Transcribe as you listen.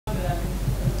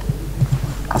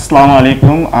Assalamu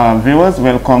alaikum, viewers.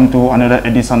 Welcome to another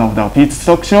edition of the Peace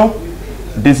Talk Show.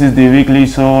 This is the weekly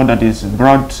show that is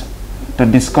brought to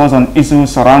discuss on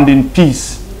issues surrounding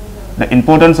peace, the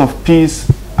importance of peace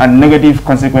and negative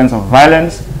consequence of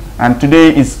violence. And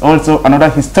today is also another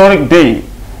historic day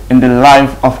in the life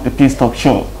of the Peace Talk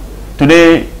Show.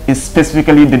 Today is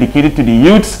specifically dedicated to the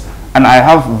youths, and I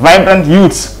have vibrant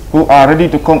youths who are ready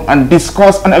to come and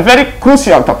discuss on a very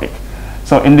crucial topic.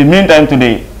 So in the meantime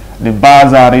today, the bars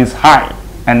are raised high,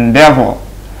 and therefore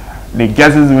the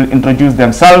guests will introduce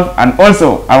themselves, and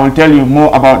also I will tell you more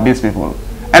about these people,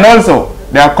 and also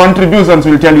their contributions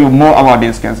will tell you more about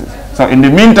these cases. So in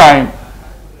the meantime,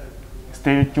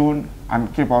 stay tuned and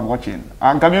keep on watching.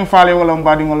 Kami fale wala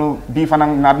mbadi ngolo bi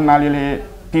fanang nadna lele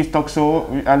Peace Talk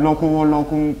Show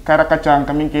loku karakacang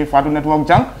kami ke fadu network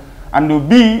jang ando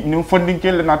bi ni funding ke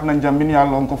le natna jam min ya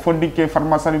lon ko funding ke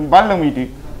farmasali ballam witi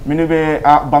minube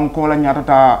a banko la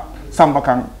nyatata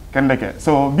sambakan kendeke.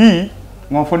 So bi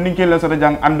ngo funding ke la so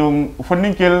jang andum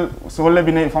funding ke so le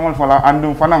bine famal fala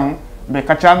andum fanang be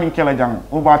kacha min ke la jang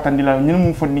o ba tandila ñun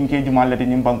mu funding ke jumal le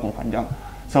ñim banko kan jang.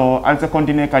 So also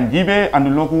continue kan jibe and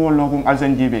loku also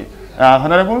jibe.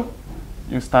 Honorable,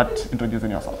 you start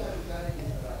introducing yourself.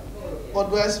 What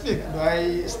do I speak? Do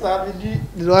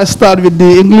I start with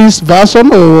the English version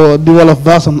or the Wolof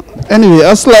version? Anyway,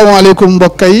 assalamu alaikum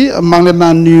mbokk yi maa ngi leen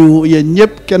naan nuyu yéen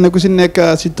ñëpp kenn ku ci nekk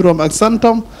ci turam ak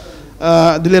santam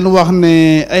di leen wax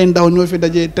ne ay ndaw ñoo fi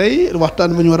dajee tey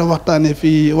waxtaan bu ñu war a waxtaanee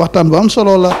fii waxtaan bu am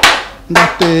solo la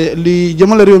ndaxte li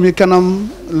jëmale réew mi kanam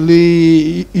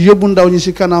li yóbbu ndaw ñi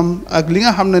ci kanam ak li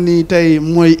nga xam ne ni tey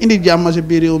mooy indi jàmm ci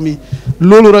biir réew mi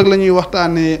loolu rek la ñuy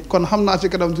waxtaanee kon xam naa ci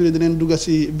kanam tuuti dinañ dugg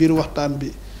ci biir waxtaan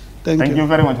bi. Thank you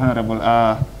very much, Honorable.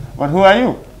 But who are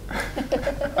you?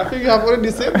 I think you have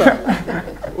already said that.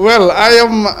 Well, I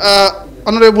am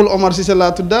Honorable Omar Ceesay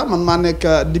laa tudda man maa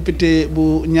nekk député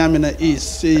bu Niamina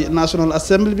East ci National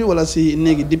Assembly bi wala ci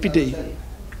néegi député yi.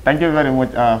 Thank you very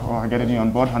much for getting me on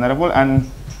board, Honorable. And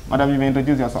Madam, you may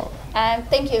introduce yourself.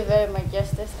 Thank you very much,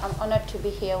 Justice. I'm honored to be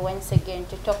here once again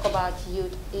to talk about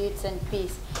youths and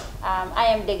peace.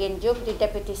 I am Ndegen Jobe, the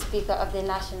Deputy Speaker of the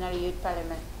National Youth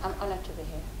Parliament. I'm honored to be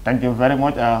here. Thank you very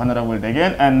much, Honorable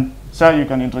Ndegen. And sir, you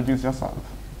can introduce yourself.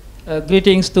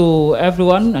 Greetings to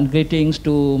everyone and greetings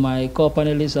to my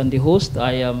co-panelists and the host.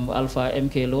 I am Alpha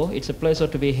MK Lowe. It's a pleasure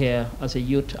to be here as a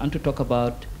youth and to talk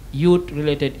about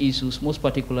youth-related issues, most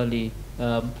particularly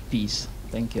peace.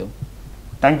 Thank you.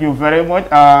 Thank you very much,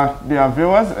 dear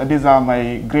viewers. These are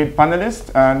my great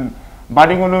panelists. And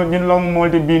badingolo nyinlong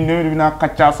molti binu bina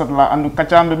kacha satla and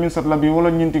kacha be min satla bi wolo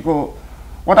nyintiko.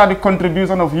 What are the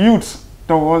contributions of youths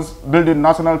towards building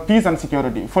national peace and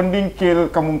security? Funding kill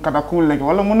kamun katakul like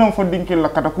wala munam funding kill la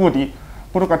katakuti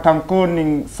puru katamko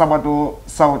ning sabato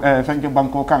south fenke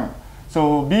banko kang.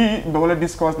 So be wala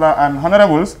discuss la and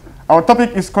honorables. Our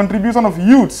topic is contribution of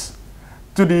youths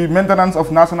to the maintenance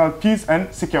of national peace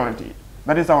and security.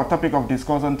 That is our topic of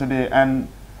discussion today, and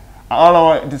all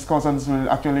our discussions will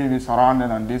actually be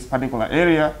surrounded on this particular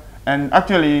area. And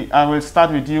actually, I will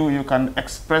start with you. You can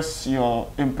express your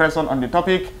impression on the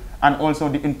topic and also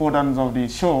the importance of the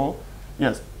show.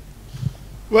 Yes.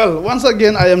 Well, once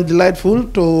again, I am delightful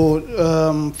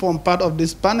to form part of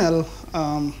this panel,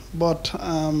 but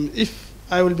if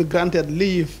I will be granted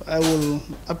leave, I will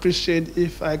appreciate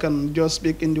if I can just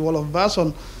speak in the Wolof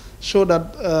version so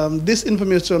that this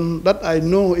information that I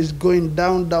know is going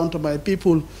down to my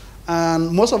people,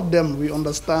 and most of them we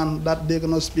understand that they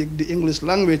cannot speak the English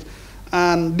language,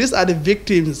 and these are the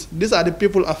victims, these are the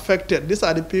people affected, these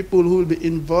are the people who will be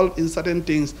involved in certain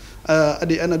things at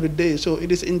the end of the day. So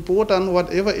it is important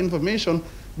whatever information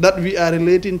that we are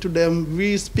relating to them,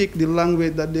 we speak the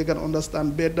language that they can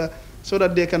understand better so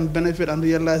that they can benefit and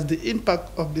realize the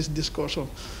impact of this discussion.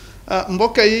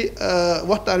 Mbokk yi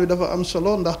waxtaan bi dafa am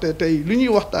solo ndaxte tey lu ñuy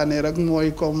waxtaanee rek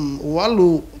mooy comme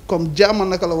wàllu comme jàmm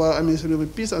naka la war a amee si réew mi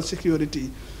peace and security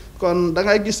kon da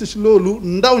ngay gis si loolu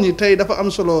ndaw ñi tey dafa am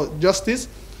solo justice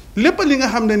lépp li nga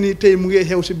xam ne nii tey mu ngi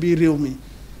xew si biir réew mi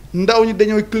ndaw ñi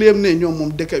dañooy claim ne ñoom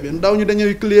moom dëkk bi ndaw ñi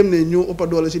dañooy claim ne ñoo ëpp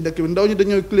doole si dëkk bi ndaw ñi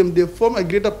dañooy claim they form a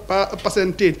greater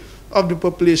percentage of the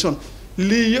population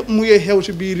lii yëpp mu ngi xew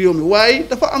si biir réew mi waaye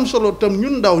dafa am solo tam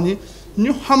ñun ndaw ñi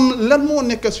ñu xam lan moo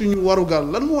nekk suñu warugal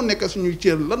lan moo nekk suñuy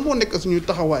cër lan moo nekk suñuy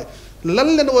taxawaay lan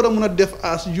leen war a mën a def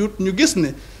as youth ñu gis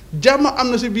ne jàmm am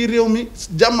na si biir réew mi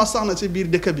jàmm sax na si biir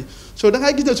dëkk bi so da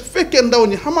ngay gis ne su fekkee ndaw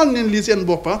ñi xamal neen lii seen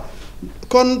boppa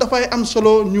kon dafay am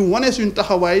solo ñu wane suñu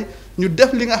taxawaay ñu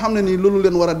def li nga xam ne nii loolu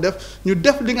leen war a def ñu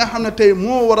def li nga xam ne tey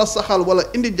moo war a saxal wala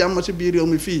indi jàmm si biir réew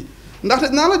mi fii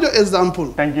ndaxte naa la jox exemple.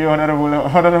 Thank you,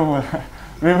 Honorable.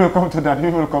 We will come to that.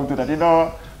 You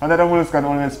know, Honorables can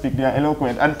always speak, they are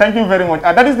eloquent. And thank you very much.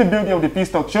 That is the beauty of the Peace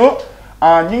Talk Show.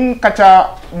 Nying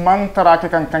kacha mang tarake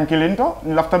kan kankilinto,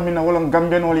 lafta mina wolong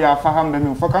Gambian wali ya faham bemi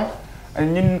ufokang.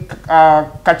 Nyin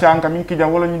kacha ang kaming kija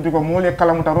wolong nyin duko mole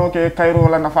kalamutaroke, Cairo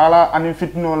la nafala, anin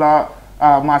fitno la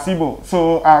masibo.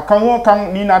 So kawo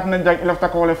kang ni nat nanjang ilafta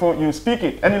kawale fo, you speak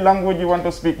it. Any language you want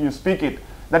to speak, you speak it.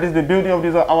 That is the beauty of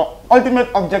this. Our ultimate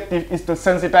objective is to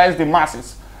sensitize the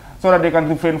masses so that they can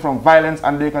refrain from violence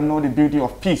and they can know the beauty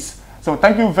of peace. So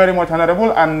thank you very much,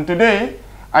 Honorable. And today,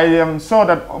 I am sure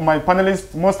that my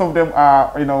panelists, most of them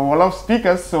are, Wolof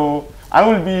speakers. So I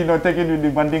will be, taking with the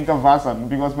Bandinka version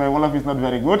because my Wolof is not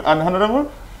very good. And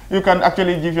Honorable, you can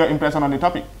actually give your impression on the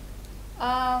topic.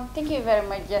 Thank you very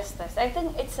much, Justice. I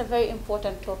think it's a very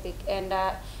important topic, and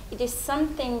it is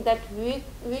something that we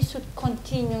should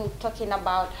continue talking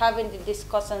about, having the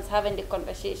discussions, having the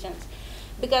conversations.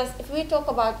 Because if we talk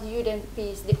about youth and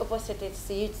peace, the opposite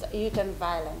is youth and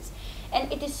violence.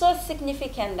 And it is so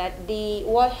significant that the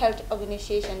World Health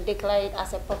Organization declared it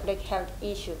as a public health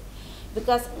issue.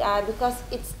 Because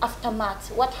it's aftermath,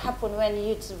 what happened when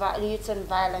youth and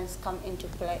violence come into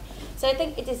play. So I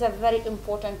think it is a very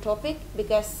important topic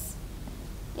because,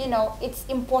 it's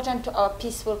important to our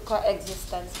peaceful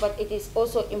coexistence, but it is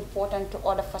also important to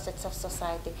other facets of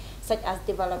society, such as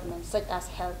development, such as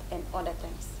health, and other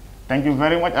things. Thank you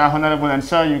very much, Honorable, and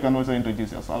sir, you can also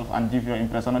introduce yourself and give your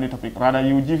impression on the topic. Rather,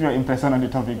 you give your impression on the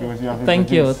topic because you have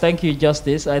Thank you,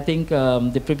 Justice. I think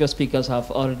the previous speakers have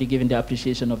already given the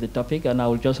appreciation of the topic, and I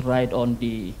will just write on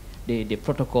the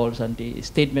protocols and the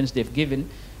statements they've given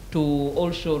to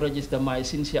also register my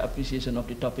sincere appreciation of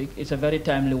the topic. It's a very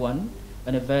timely one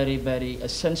and a very, very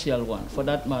essential one. For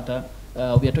that matter,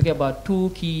 we are talking about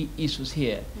two key issues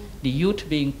here. The youth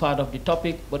being part of the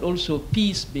topic, but also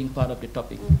peace being part of the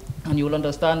topic. And you will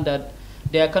understand that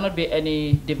there cannot be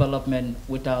any development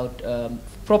without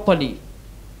properly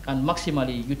and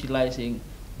maximally utilizing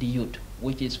the youth,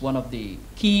 which is one of the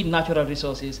key natural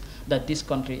resources that this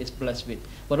country is blessed with.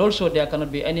 But also there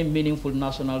cannot be any meaningful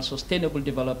national sustainable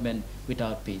development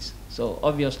without peace. So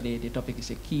obviously the topic is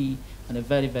a key and a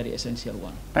very, very essential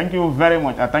one. Thank you very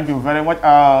much. Thank you very much.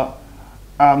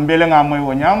 Mbele nga moy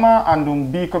wonyama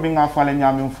andum bi ko bi nga fale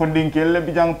nyami fondinkel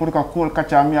bijang pour ka kol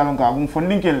kachami alonga bum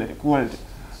fondinkel kol.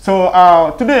 So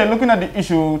today looking at the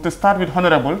issue, to start with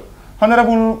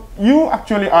Honorable, you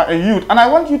actually are a youth, and I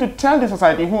want you to tell the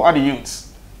society who are the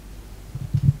youths.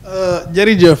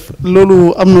 Jërëjëf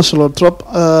loolu am na solo trop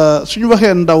suñu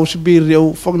waxee ndaw ci biir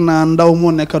réew foog naa ndaw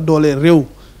moo nekk doole réew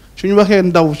suñu waxee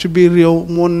ndaw ci biir réew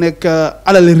moo nekk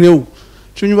alal réew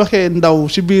suñu waxee ndaw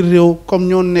ci biir réew comme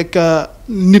ñoo nekk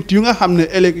nit yu nga xam ne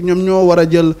ëllëg ñoom ñoo war a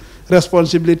jël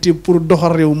responsabilité pour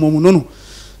doxal réew moomu noonu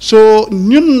so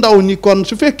ñun ndaw ñi kon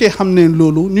su fekkee xam ne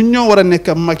loolu ñun ñoo war a nekk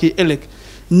mag yi ëllëg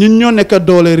ñun ñoo nekk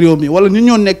doole réew mi wala ñun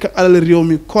ñoo nekk alal réew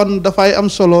mi kon dafay am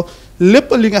solo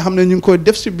lépp li nga xam ne ñu ngi koy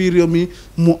def ci biir réew mi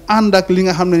mu ànd ak li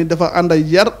nga xam ne ni dafa ànd ak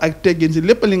yar ak teggin ci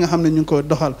lépp li nga xam ne ñu ngi koy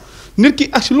doxal nit ki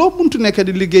ak si loo muntu nekk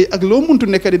di liggéey ak loo muntu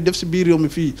nekk di def ci biir réew mi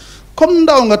fii comme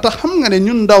ndaw nga tax xam nga ne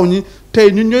ñun ndaw ñi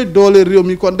tey ñun ñooy doole réew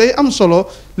mi kon day am solo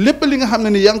lépp li nga xam ne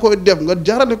ni yaa ngi koy def nga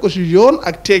jarale ko ci yoon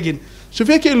ak teggin su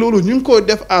fekkee loolu ñu ngi koy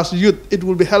def as youth it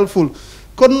will be helpful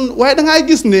kon waaye da ngay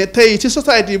gis ne tey ci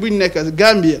société bu ñu nekk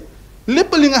Gambia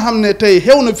lépp li nga xam ne tey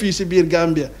xew na fii ci biir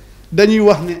Gambia dañuy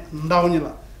wax ne ndaw ñi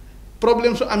la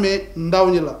problème su amee ndaw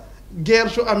ñi la guerre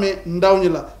su amee ndaw ñi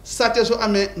la sàcc su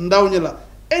amee ndaw ñi la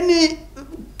any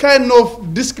kind of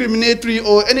discriminatory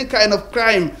or any kind of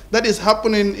crime that is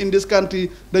happening in this country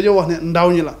dañoo wax ne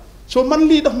ndaw ñi la so man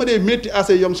lii daf ma dee métti as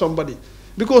a young somebody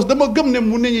because dama gëm ne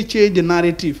mun nañu change the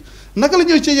narrative naka la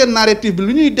ñuy change narrative bi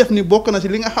lu ñuy def ni bokk na ci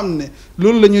li nga xam ne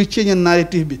loolu la ñuy change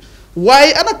narrative bi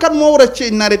waaye ana kan moo war a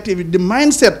change narrative bi the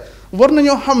mindset war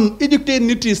nañoo xam éduquer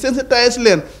nit yi sensitiser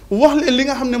leen wax leen li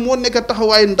nga xam ne moo nekk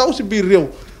taxawaay ndaw ci biir réew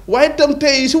waaye itam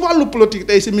tey ci wàllu politique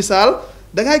tey ci misaal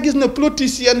da ngay gis ne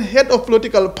politicien head of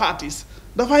political parties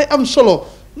dafay am solo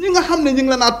ñi nga xam ne ñu ngi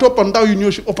la naa toppa ndaw yi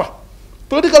ñoo ci ëppa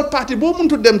political party boo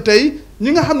muntu dem tey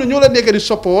ñi nga xam ne ñoo la nekk di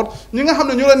support ñi nga xam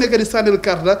ne ñoo la nekk di sànnil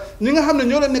karta ñi nga xam ne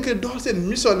ñoo la nekk di doxal seen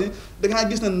mission yi da ngaa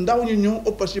gis ne ndaw ñi ñoo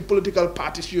ëppa ci political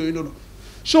parties yooyu noonu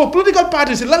so political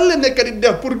parties lan la nekk di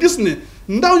def pour gis ne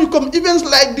ndaw ñi comme events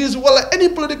like this wala any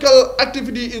political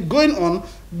activity is going on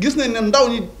gis nañ ne ndaw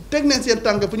ñi teg neen seen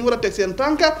tànk fu ñu war a teg seen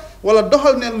tànk wala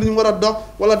doxal neen lu ñu war a dox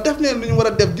wala def neen lu ñu war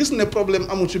a def gis ne problème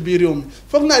amul ci biir réew mi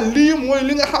foog naa lii mooy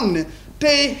li nga xam ne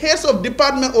tey heads of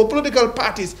department or political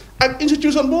parties ak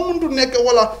institution boo muntu nekk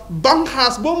wala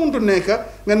banqaas boo muntu nekk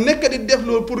nga nekk di def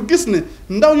loolu pour gis ne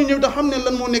ndaw ñu ñëw te xam ne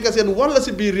lan moo nekk seen walla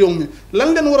si biir réew mi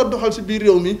lan leen war a doxal si biir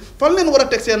réew mi fan leen war a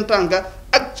teg seen tànka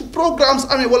ak ci programmes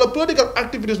amee wala political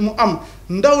activities mu am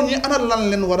ndaw ñi ana lan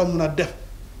leen war a mun a def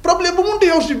problème bu munti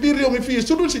yow si biir réew mi fii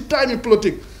surtout si time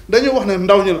politique dañuy wax ne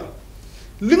ndaw ñi la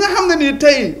li nga xam ne nii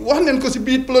tey wax neen ko si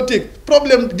biir politique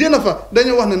problème génn fa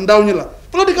dañuy wax ne ndaw ñi la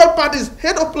political parties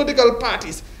head of political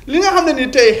parties li nga xam ne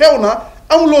nii tey xew na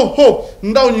amuloo hope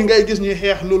ndaw ñi ngay gis ñuy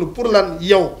xeex loolu pour lan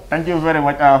yow. Thank you very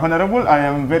much, Honorable. I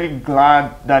am very glad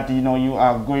that you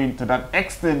are going to that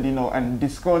extent, and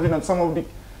discussing on some of the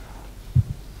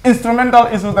instrumental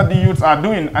issues that the youths are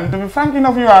doing. And to be frank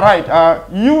enough, you are right.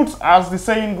 Youths, as the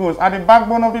saying goes, are the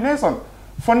backbone of the nation.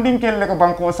 Funding kelle ko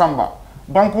banko samba.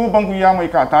 Banko yamoy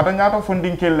ka tada nyato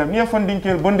funding kelle. Niya funding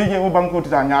kelle bondije o banko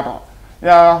tita nyato.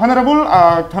 Yeah, Honorable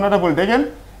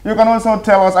Ndegen, you can also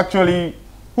tell us actually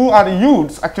who are the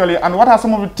youths actually and what are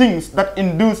some of the things that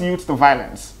induce youths to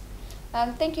violence.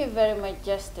 Thank you very much,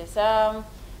 Justice.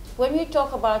 When we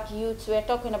talk about youths, we are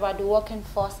talking about the working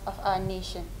force of our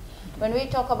nation. When we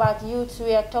talk about youths,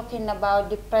 we are talking about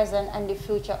the present and the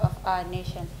future of our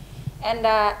nation. And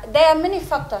there are many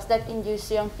factors that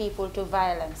induce young people to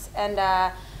violence. And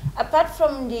apart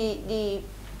from the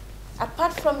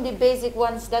basic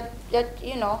ones that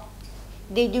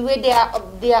the way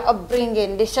they are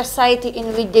upbringing, the society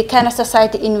in which, the kind of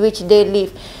society in which they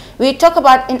live, we talk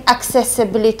about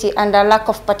inaccessibility and a lack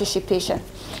of participation.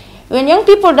 When young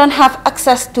people don't have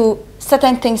access to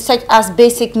certain things such as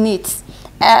basic needs,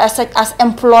 such as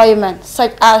employment,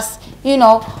 such as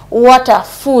water,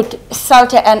 food,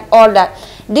 shelter, and all that,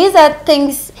 these are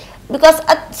things, because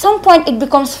at some point it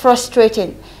becomes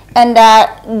frustrating. And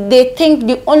they think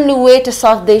the only way to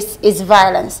solve this is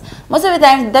violence. Most of the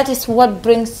time, that is what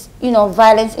brings,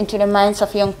 violence into the minds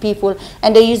of young people,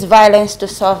 and they use violence to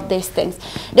solve these things.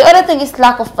 The other thing is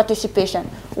lack of participation.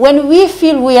 When we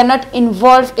feel we are not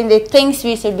involved in the things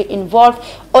we should be involved,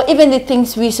 or even the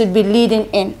things we should be leading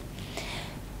in,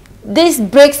 this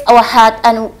breaks our heart,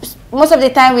 and most of the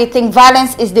time we think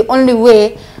violence is the only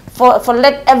way for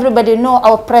let everybody know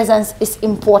our presence is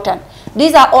important.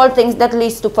 These are all things that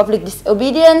leads to public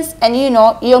disobedience, and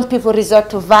young people resort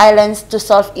to violence to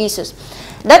solve issues.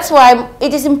 That's why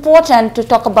it is important to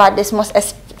talk about this most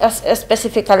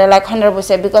specifically, like Honorable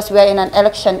said, because we are in an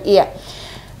election year.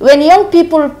 When young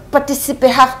people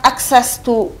participate, have access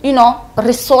to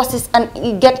resources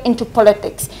and get into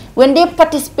politics, when they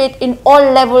participate in all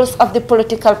levels of the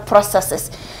political processes,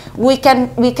 we can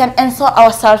ensure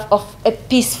ourselves of a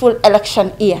peaceful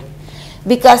election year.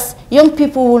 Because young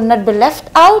people will not be left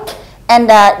out, and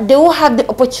they will have the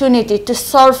opportunity to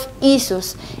solve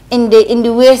issues in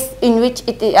the ways in which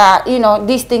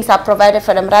these things are provided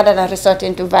for them, rather than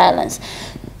resorting to violence.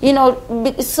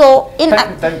 So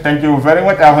thank you very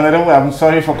much, Honorable. I'm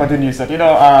sorry for cutting you. So,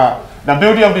 the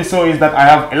beauty of the show is that I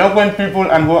have eloquent people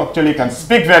and who actually can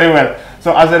speak very well.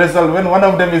 So as a result, when one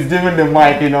of them is given the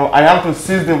mic, I have to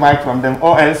seize the mic from them,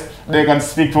 or else they can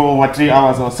speak for over 3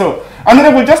 hours or so.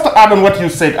 Honorable, just to add on what you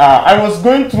said, I was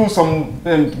going through some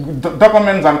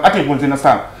documents and articles, and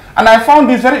I found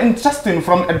this very interesting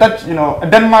from a Dutch,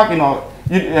 Denmark,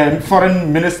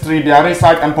 foreign ministry, their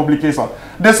research and publication.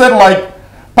 They said like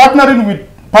partnering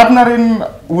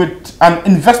with and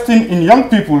investing in young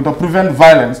people to prevent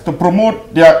violence, to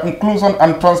promote their inclusion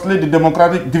and translate the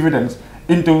democratic dividends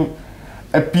into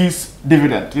a peace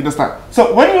dividend. You understand?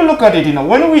 So when you look at it,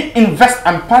 when we invest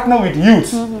and partner with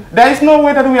youths, there is no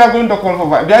way that we are going to call for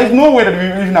violence. There is no way that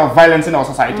we will have violence in our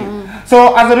society.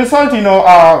 So as a result,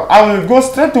 I will go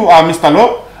straight to Mr.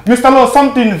 Lowe. Mr. Lowe,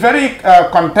 something very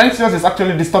contentious is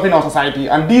actually disturbing our society.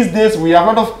 And these days we have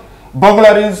a lot of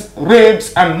burglaries,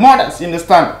 rapes, and murders. You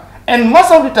understand? And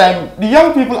most of the time, the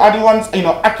young people are the ones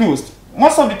accused.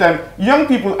 Most of the time, young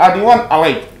people are the ones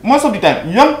alleged. Most of the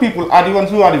time, young people are the ones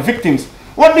who are the victims.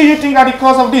 What do you think are the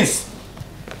cause of this?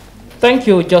 Thank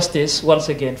you, Justice, once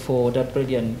again for that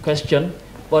brilliant question.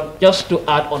 But just to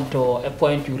add on to a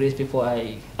point you raised before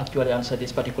I actually answer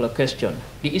this particular question,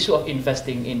 the issue of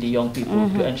investing in the young people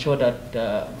to ensure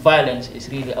that violence is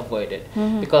really avoided.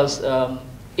 Because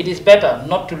it is better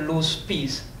not to lose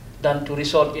peace than to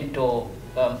resort into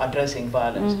addressing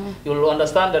violence. You will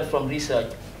understand that from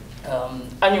research,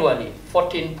 annually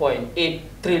 14.8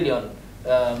 trillion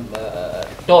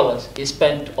dollars is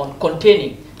spent on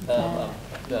containing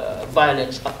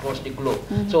violence across the globe.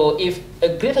 So if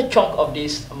a greater chunk of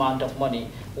this amount of money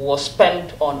was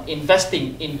spent on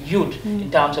investing in youth in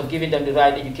terms of giving them the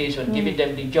right education, giving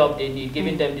them the job they need,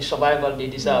 giving them the survival they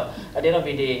deserve, at the end of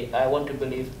the day, I want to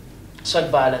believe such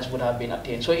violence would have been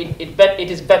attained. So it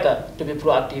is better to be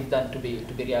proactive than to be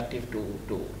reactive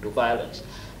to violence.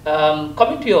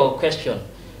 Coming to your question,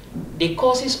 the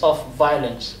causes of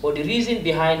violence or the reason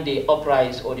behind the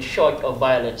uprise or the surge of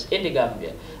violence in the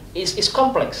Gambia is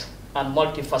complex and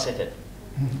multifaceted.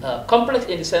 Complex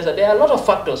in the sense that there are a lot of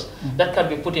factors that can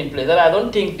be put in place that I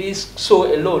don't think this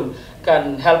show alone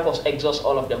can help us exhaust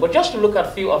all of them. But just to look at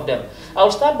a few of them, I'll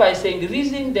start by saying the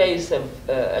reason there is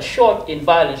a short in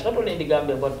violence, not only in the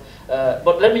Gambia,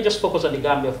 but let me just focus on the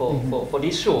Gambia for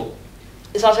this show,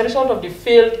 is as a result of the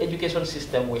failed education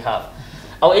system we have.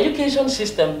 Our education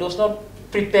system does not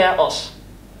prepare us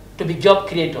to be job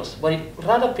creators, but it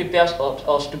rather prepares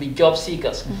us to be job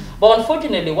seekers. But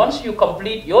unfortunately, once you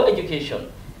complete your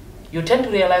education, you tend to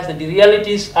realize that the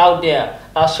realities out there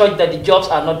are such that the jobs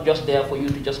are not just there for you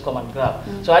to just come and grab.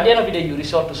 So at the end of the day, you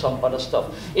resort to some other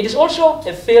stuff. It is also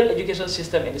a failed education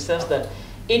system in the sense that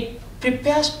it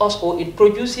prepares us, or it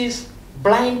produces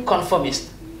blind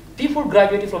conformists. People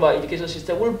graduating from our education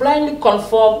system will blindly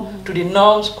conform to the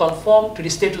norms, conform to the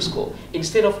status quo,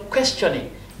 instead of questioning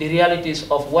the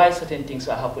realities of why certain things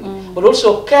are happening. But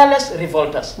also careless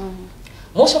revolters.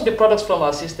 Most of the products from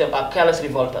our system are careless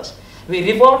revolters.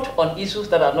 We revolt on issues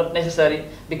that are not necessary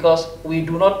because we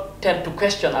do not tend to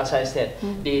question, as I said,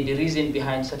 the reason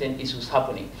behind certain issues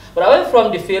happening. But away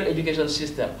from the failed education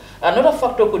system, another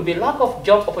factor could be lack of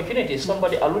job opportunities,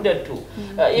 somebody alluded to.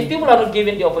 If people are not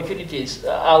given the opportunities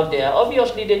out there,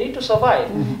 obviously they need to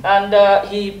survive. And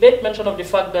he made mention of the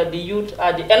fact that the youth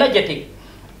are the energetic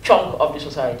chunk of the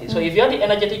society. So if you're the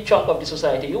energetic chunk of the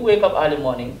society, you wake up early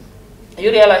morning, you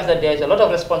realize that there is a lot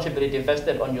of responsibility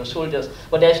vested on your shoulders,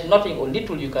 but there is nothing or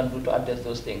little you can do to address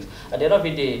those things. At the end of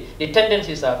the day, the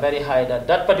tendencies are very high that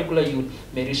that particular youth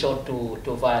may resort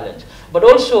to violence. But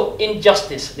also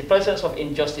injustice, the presence of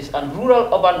injustice and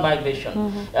rural-urban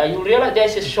migration. You realize there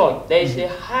is a short, there is a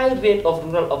high rate of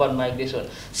rural-urban migration,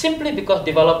 simply because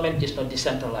development is not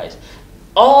decentralized.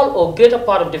 All or greater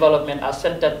part of development are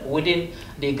centered within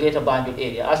the greater Banjul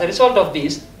area. As a result of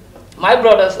this, my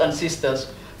brothers and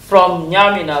sisters from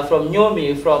Nyamina, from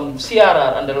Nyomi, from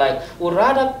CRR and the like would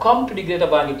rather come to the greater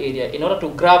Banjul area in order to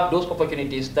grab those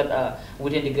opportunities that are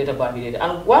within the greater Banjul area.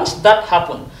 And once that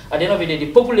happens, at the end of the day,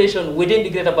 the population within the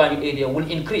greater Banjul area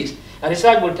will increase. And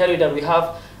research will tell you that we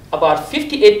have about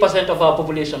 58% of our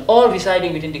population all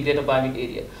residing within the greater Banjul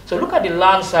area. So look at the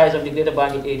land size of the greater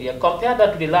Banjul area, compare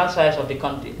that to the land size of the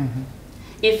country.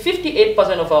 If 58%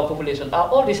 of our population are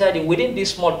all residing within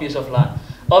this small piece of land,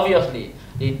 obviously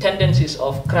the tendencies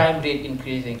of crime rate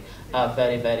increasing are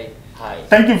very, very high.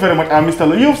 Thank you very much, Mr.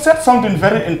 Lowe. You've said something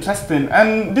very interesting,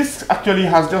 and this actually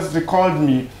has just recalled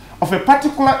me of a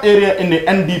particular area in the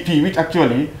NDP, which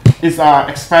actually is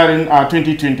expiring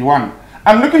 2021.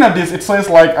 I'm looking at this, it says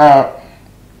like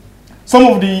some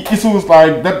of the issues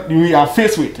like that we are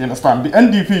faced with, you understand? The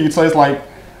NDP, it says like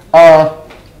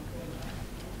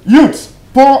youth,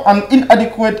 poor and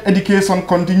inadequate education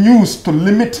continues to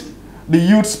limit the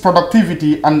youth's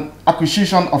productivity and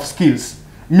acquisition of skills.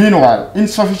 Meanwhile,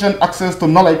 insufficient access to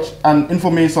knowledge and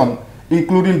information,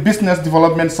 including business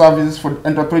development services for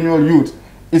entrepreneurial youth,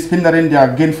 is hindering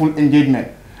their gainful engagement.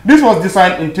 This was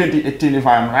designed in 2018, if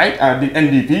I am right, the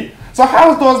NDP. So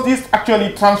how does this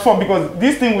actually transform? Because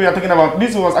this thing we are talking about,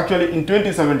 this was actually in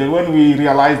 2017 when we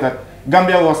realized that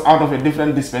Gambia was out of a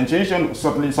different dispensation,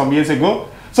 certainly some years ago.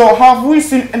 So have we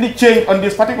seen any change on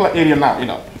this particular area now? You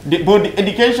know, both the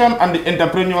education and the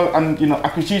entrepreneurial and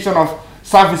acquisition of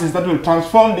services that will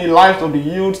transform the lives of the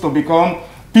youth to become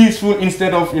peaceful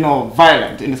instead of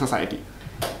violent in the society.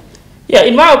 Yeah,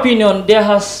 in my opinion, there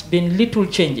has been little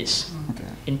changes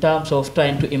in terms of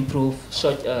trying to improve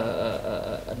such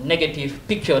a negative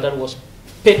picture that was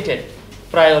painted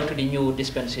prior to the new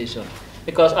dispensation.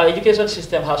 Because our education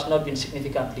system has not been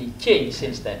significantly changed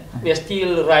since then. We are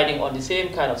still riding on the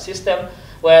same kind of system,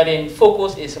 wherein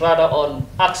focus is rather on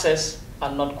access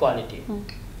and not quality.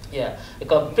 Yeah,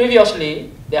 because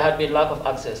previously there had been lack of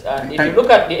access. And if you look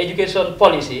at the education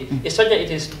policy, it's such that it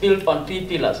is built on 3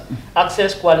 pillars: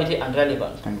 access, quality, and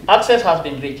relevance. Access has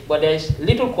been reached, but there is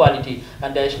little quality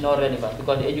and there is no relevance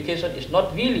because the education is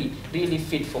not really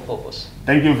fit for purpose.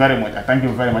 Thank you very much. Thank you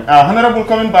very much. Honorable,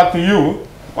 coming back to you,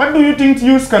 what do you think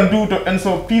youths can do to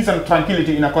ensure peace and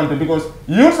tranquility in a country? Because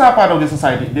youths are part of the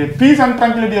society. The peace and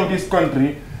tranquility of this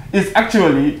country is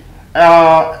actually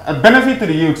a benefit to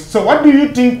the youths. So what do you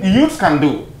think the youths can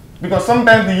do? Because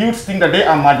sometimes the youths think that they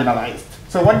are marginalized.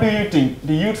 So what do you think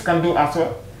the youths can do as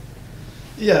well?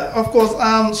 Yeah, of course,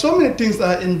 so many things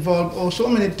are involved, or so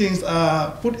many things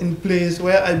are put in place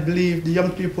where I believe the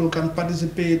young people can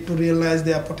participate to realize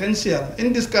their potential.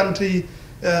 In this country,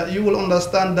 you will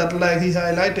understand that, like he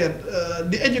highlighted,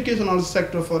 the educational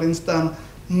sector, for instance,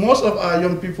 most of our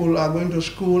young people are going to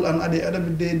school, and at the end of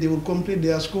the day, they will complete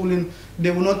their schooling.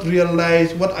 They will not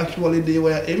realize what actually they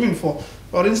were aiming for.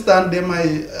 For instance, they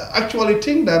might actually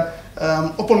think that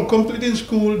upon completing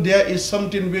school, there is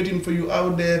something waiting for you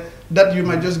out there that you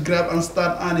might just grab and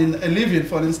start earning a living,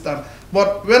 for instance.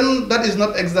 But when that is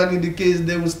not exactly the case,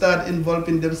 they will start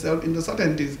involving themselves in the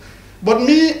certainties. But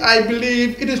me, I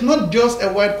believe it is not just a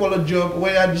white-collar job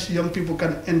where these young people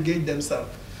can engage themselves.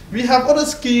 We have other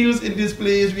skills in this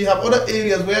place. We have other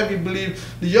areas where we believe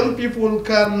the young people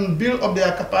can build up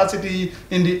their capacity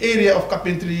in the area of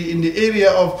carpentry, in the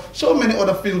area of so many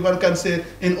other things one can say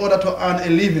in order to earn a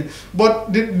living.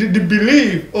 But the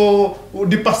belief or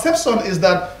the perception is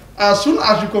that as soon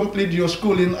as you complete your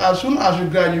schooling, as soon as you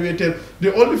graduated,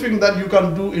 the only thing that you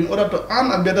can do in order to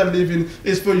earn a better living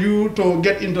is for you to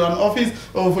get into an office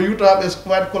or for you to have a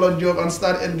white-collar job and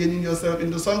start engaging yourself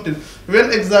into something.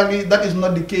 When exactly that is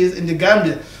not the case in the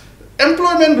Gambia.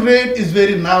 Employment rate is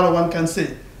very narrow, one can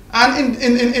say. And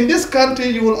in this country,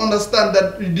 you will understand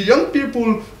that the young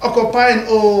people occupying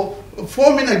or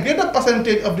forming a greater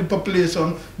percentage of the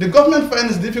population, the government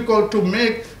finds it difficult to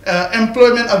make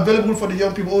employment available for the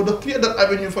young people or to create that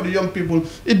avenue for the young people.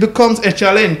 It becomes a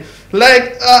challenge.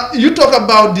 Like you talk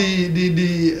about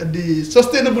the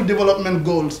sustainable development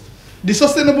goals. The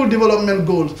sustainable development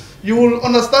goals, you will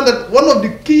understand that one of the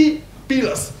key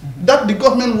pillars that the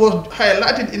government was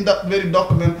highlighted in that very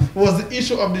document was the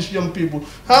issue of these young people.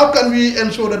 How can we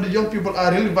ensure that the young people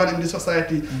are relevant in the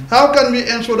society? How can we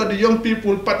ensure that the young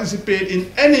people participate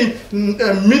in any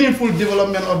meaningful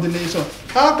development of the nation?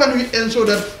 How can we ensure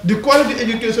that the quality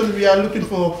education we are looking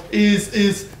for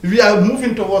is we are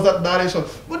moving towards that direction?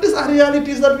 But these are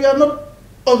realities that we are not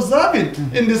observing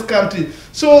in this country.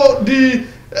 So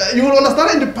you will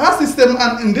understand in the past system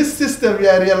and in this system we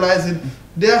are realizing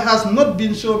there has not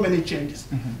been so many changes.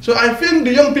 So I think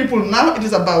the young people now, it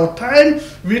is about time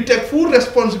we take full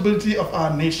responsibility of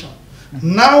our nation,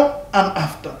 now and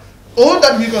after. All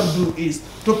that we can do is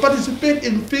to participate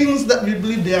in things that we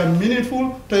believe they are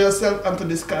meaningful to yourself and to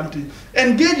this country.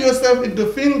 Engage yourself into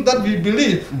things that we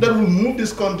believe that will move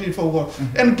this country forward.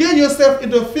 Engage yourself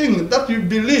into things that you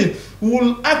believe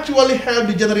will actually help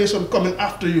the generation coming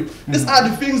after you. These are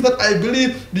the things that I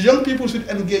believe the young people should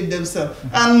engage themselves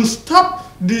and stop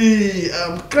the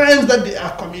crimes that they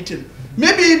are committing.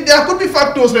 Maybe there could be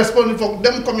factors responsible for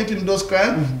them committing those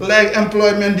crimes, like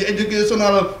employment, the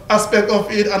educational aspect of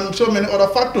it, and so many other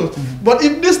factors. But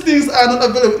if these things are not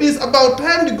available, it is about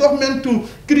time the government to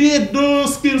create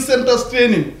those skill centers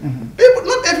training. People,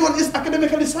 not everyone is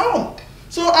academically sound.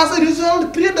 So as a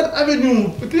result, create that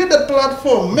avenue, create that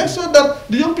platform, make sure that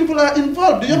the young people are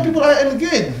involved, the young people are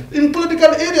engaged. In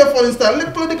political area, for instance,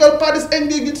 let political parties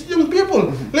engage with young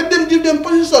people. Let them give them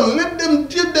position, let them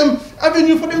give them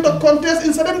avenue for them to contest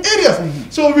in certain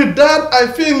areas. So with that, I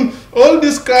think all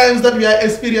these crimes that we are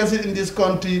experiencing in this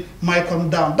country might come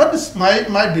down. That is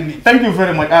my belief. Thank you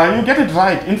very much. You get it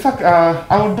right. In fact,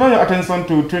 I will draw your attention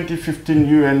to 2015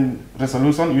 UN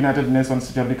resolution, United Nations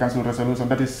Security Council resolution,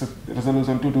 that is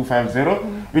resolution 2250,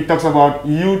 which talks about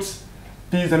youth,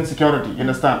 peace and security, you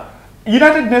understand?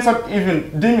 United Nations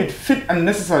even deem it fit and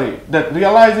necessary that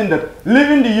realizing that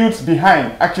leaving the youths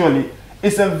behind actually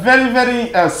is a very, very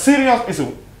serious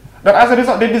issue. That as a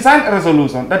result, they designed a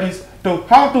resolution that is to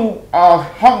how to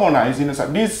harmonize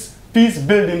this peace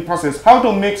building process, how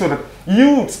to make sure that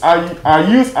youths are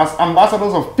used as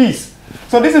ambassadors of peace.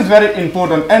 So this is very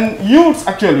important, and youths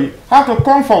actually have to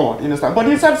come forward, you understand? But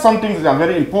he said some things that are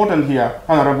very important here,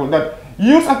 Honorable, that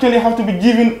youths actually have to be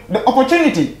given the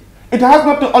opportunity. It has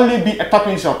not to only be a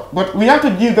tapping shop, but we have to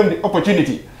give them the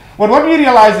opportunity. But what we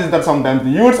realize is that sometimes the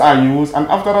youths are used, and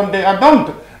after all they are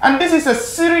dumped. And this is a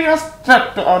serious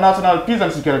threat to our national peace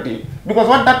and security, because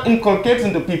what that inculcates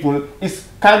into people is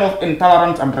kind of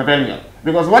intolerance and rebellion.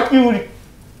 Because what you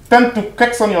tend to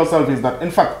question yourself is that,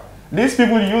 in fact, these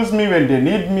people use me when they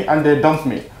need me and they dump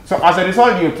me. So as a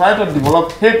result, you try to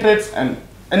develop hatreds and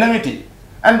enmity.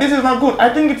 And this is not good.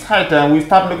 I think it's high time we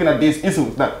start looking at these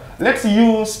issues, that let's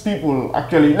use people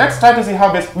actually, let's try to see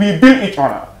how best we build each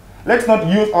other. Let's not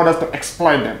use others to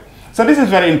exploit them. So this is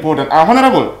very important.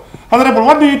 Honorable,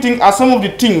 what do you think are some of the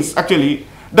things actually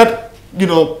that,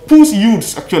 push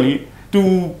youths actually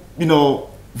to,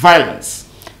 violence?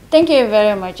 Thank you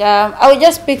very much. I will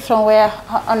just speak from where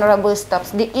Honorable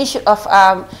stops, the issue of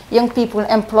young people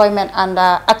employment and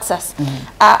access.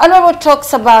 Honorable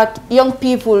talks about young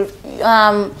people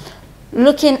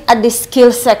looking at the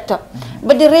skill sector.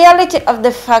 But the reality of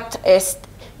the fact is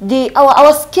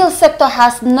our skill sector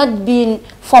has not been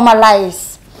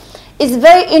formalized. it's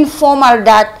very informal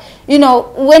that, you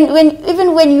know,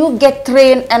 even when you get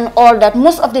trained and all that,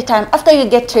 most of the time after you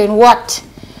get trained, what?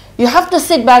 You have to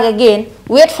sit back again,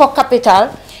 wait for capital,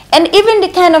 and even the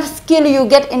kind of skill you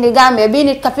get in the Gambia, being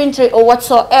it carpentry or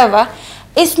whatsoever,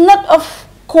 is not of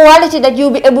quality that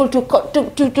you'll be able to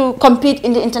compete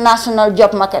in the international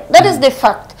job market. That is the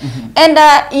fact. And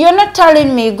you're not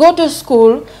telling me go to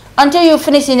school until you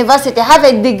finish university, have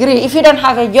a degree. If you don't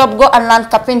have a job, go and learn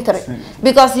carpentry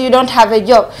because you don't have a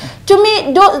job. To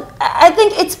me, I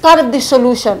think it's part of the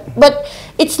solution, but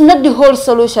it's not the whole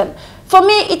solution. For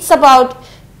me, it's about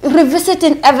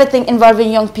revisiting everything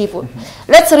involving young people.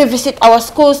 Let's revisit our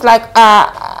schools like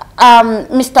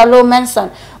Mr. Lowe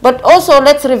mentioned, but also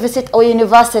let's revisit our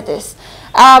universities.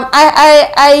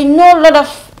 I know a lot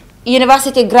of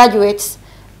university graduates.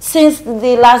 Since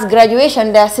the last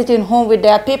graduation, they are sitting home with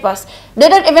their papers. They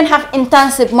don't even have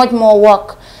internship, much more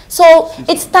work. So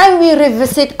it's time we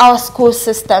revisit our school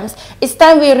systems. It's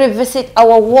time we revisit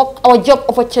our work, our job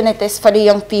opportunities for the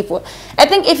young people. I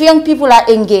think if young people are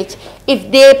engaged, if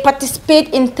they participate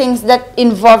in things that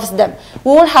involves them,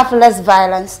 we will have less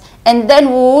violence. And then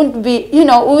we won't be, you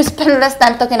know, we will spend less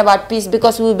time talking about peace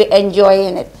because we will be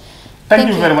enjoying it. Thank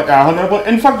you very much, Honorable.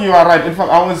 In fact, you are right. In fact,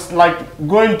 I was like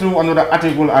going through another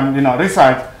article and, you know,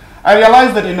 research. I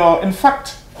realized that, you know, in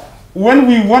fact, when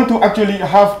we want to actually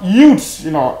have youths,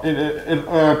 you know,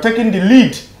 taking the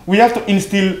lead, we have to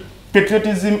instill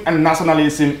patriotism and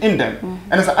nationalism in them.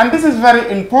 And this is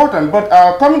very important. But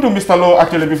coming to Mr. Lowe,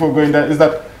 actually, before going there, is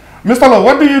that, Mr. Lowe,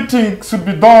 what do you think should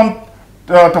be done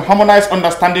to harmonize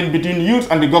understanding between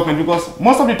youth and the government? Because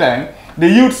most of the time, the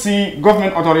youth see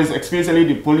government authorities, especially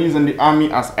the police and the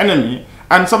army, as enemy.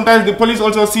 And sometimes the police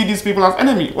also see these people as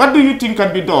enemy. What do you think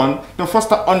can be done to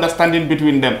foster understanding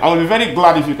between them? I will be very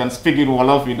glad if you can speak in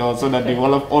Wolof, you know, so that the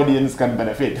Wolof audience can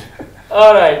benefit.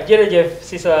 All right, jërëjëf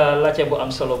si sa laajte bu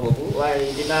am solo boobu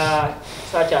waaye dinaa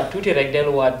sàccaat tuuti rek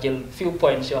delluwaat jël few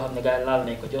points yoo xam ne gars yi laal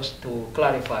nañ ko just to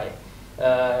clarify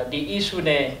the issue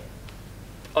ne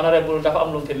honorable dafa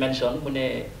am lu mu fi mention mu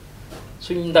ne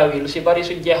suñ ndaw yi lu si bari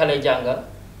suñ jeexalee jànga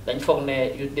dañ foog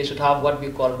ne they should have what we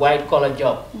call white collar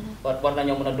job but war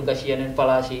nañoo mën a dugga ci yeneen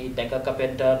place yi nekk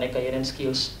carpenter nekk yeneen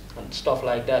skills and stuff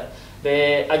like that ba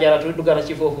ajaratu dugga na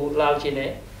ci foofu laal ci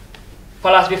ne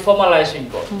place bi formalize suñ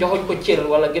ko joxuñ ko cër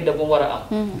wala gëdd bu mu war a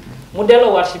am mu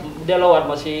delloowaat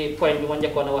ma si point bi ma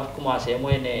njëkkoon a wax commencé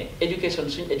mooy ne education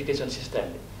suñ education system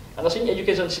bi nga suñ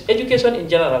education in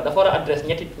general dafa war a adresse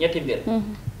ñetti mbir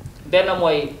benn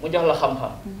mooy mu jox la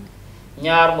xam-xam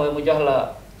ñaar mooy mu jox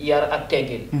la yar ak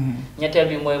teggin ñetteel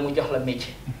bi mooy mu jox la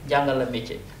métier jàngal la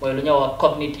métier mooy lu ñuy wax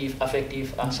cognitive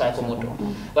affective and psychomotor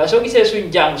waaye soo gisee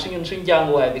suñ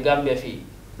jànguwaay bi Gambia fii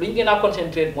lu ñu gën a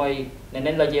concentrate mooy ne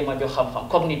nañ la jéem a jox xam-xam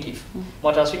cognitive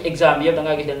moo tax suñ exam yëpp da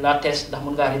ngaa gis dañ la test ndax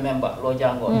mun ngaa remember loo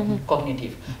jàngoon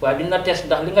cognitive waaye duñ la test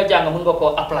ndax li nga jàng mun nga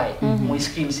koo apply muy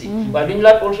skills yi waaye duñ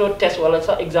la also test wala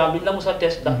sa exam duñ la mus a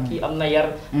test ndax kii am na yar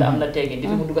ndax am na teggin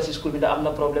depuis mu dugg si school bi ndax am na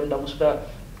problème ndax musuta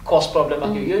cause problème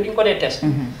ak yooyu duñ ko dee test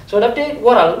so daf te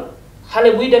waral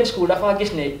xale buy dem school dafa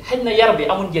gis ne xëj na yar bi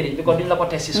amul njëriñ bi kon duñ la ko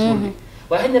test si school bi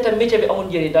waaye xëj na tam métier bi amul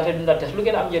njëriñ ndaxte duñ la test lu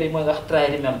gën a am njëriñ mooy nga try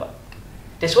remember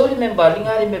te soo remember li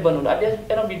nga remember noonu at the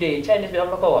end of the day Chinese bi am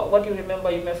la ko wax what you remember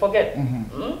you may forget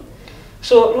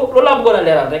so loolu laa bëggoon a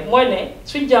leeral rek mooy ne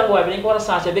suñ jànguwaay bi dañ ko war a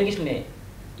sensé ba gis ne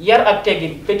yar ak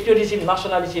teggin patriotisme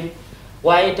nationalisme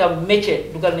waaye itam métier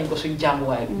dugal nañ ko suñ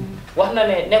jànguwaay bi wax na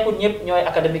ne nekkul ñëpp ñooy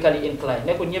academically inclined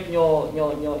nekkul ñëpp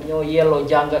ñoo yelloo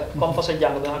jàng comme façon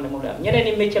jàng bi nga xam ne moom la am ñeneen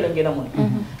ni métier lañ gën a mun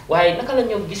waaye naka la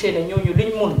ñoo gisee ne ñooñu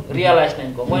liñ mun réalise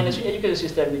nañ ko mooy ne suñu education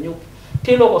système bi ñu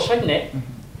teeloo ko soñ ne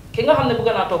ki nga xam ne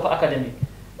bëgg naa topp académique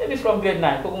maybe from grade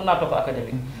 9 kooku mun naa topp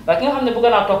académique waaye ki nga xam ne bëgg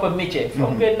naa topp métier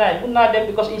from grade 9 mun naa dem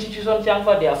because institutions yang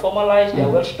fa they are formalized they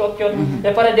are well structured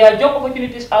they pare there are job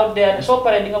opportunities out there soo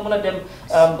paree di nga mën a dem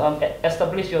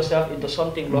establish yourself into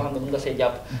something loo xam ne mun nga see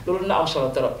jàpp loolu dina am solo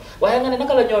trop waaye nga ne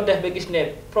naka la ñoo def ba gis ne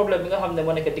problème bi nga xam ne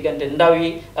moo nekk diggante ndaw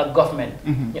yi ak government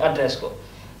ñu adresse ko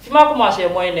fi maa commencé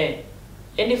mooy ne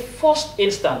in the first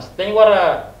instance dañ war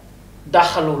a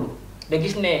dàqa loolu da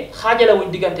gis ne xaajale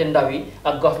wuñ diggante ndaw yi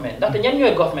ak government ndaxte ñan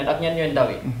ñooy government ak ñan ñooy ndaw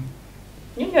yi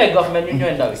ñun ñooy government ñun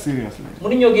ñooy ndaw yi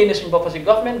mënuñoo génne suñ bopp si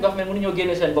government mënuñoo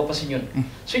génne seen bopp si ñun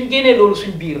suñ génnee loolu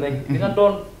suñ biir rek dina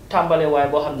doon tàmbale waaye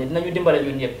boo xam ne dinañu dimbale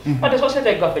ñun yëpp parce que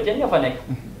société government ñan ñoo fa nekk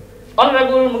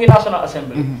honorable mu ngi National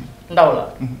Assembly ndaw la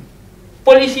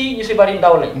police yi ñu si bari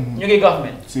ndaw lañ ñu ngi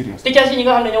government teachers yi ñi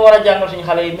nga xam ne ñoo war a jàngal suñu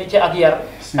xale yi métier ak yar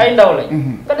ay ndaw lañ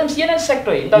nga dem si yeneen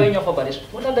secteur yi ndaw yi ñoo fa bari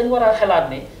moo tax dañu war a xalaat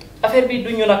ne affaire bi du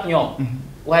ñun ak ñoom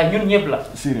waaye ñun ñëpp la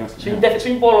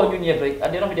suñ booloo ñun ñëpp rek at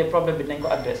the end of the day problème bi dinañ ko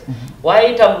adresse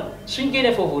waaye itam suñ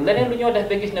génnee foofu leneen lu ñoo def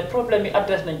ba gis ne problème yi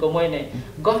adresse nañ ko mooy ne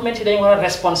government yi dañ war a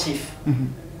responsive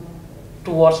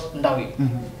towards ndaw yi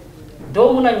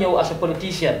doo mun a ñëw as a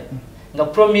politician nga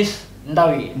promise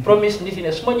ndaw yi promise nit yi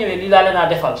ne su ma ñëwee lii laa leen a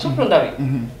defal surtout ndaw yi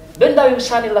ba ndaw yi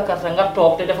sànni la carte nga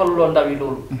toog te defaluloo ndaw yi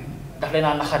loolu daf leen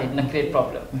a naxari dina créer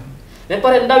problème ba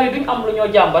pare ndaw yi duñ am lu ñoo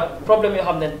jàmbat problème yoo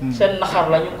xam ne seen naxar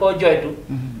la ñu ngi koo joytu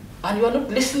and you are not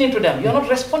listening to them you are not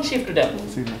responsive to them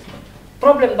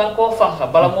problème da nga koo fanxa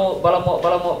bala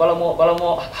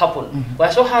moo happen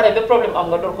waaye soo xaaree ba problème am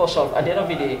nga door koo solve at the end of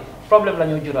the day problème la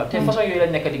ñoo jural te façon yooyu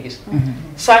lañ nekk di gis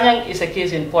Sanyang is a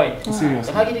case in point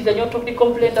dafaa gis dañoo toog di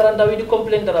complain dara ndaw yi di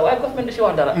complain dara waaye government du si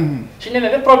wax dara su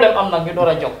ñemee ba problème am nag ñu door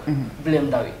a jóg blame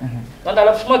ndaw yi donc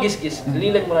daal su ma gis-gis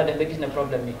lii lañ mën a def ba gis ne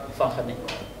problème yi fanxa nañ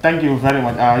ko. Thank you very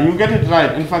much. You get it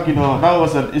right. In fact, that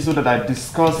was an issue that I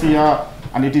discussed here,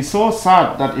 and it is so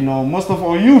sad that most of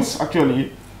our youths actually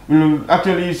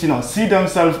will see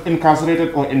themselves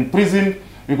incarcerated or in prison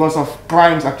because of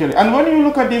crimes actually. And when you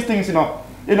look at these things,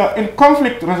 in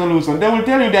conflict resolution, they will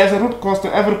tell you there is a root cause to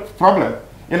every problem.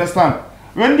 You understand?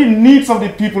 When the needs of the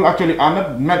people actually are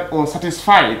not met or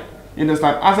satisfied, you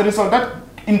understand? As a result, that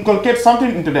inculcates something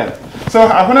into them. So,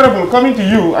 Honorable, coming to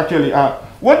you actually,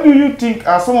 what do you think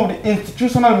are some of the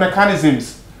institutional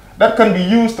mechanisms that can be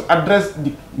used to address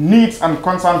the needs and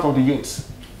concerns of the youths?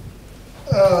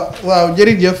 Waaw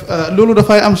jërëjëf loolu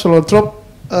dafay am solo trop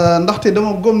ndaxte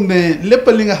dama gëm ne lépp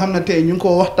li nga xam ne tey ñu ngi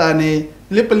ko waxtaanee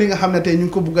lépp li nga xam ne tey ñu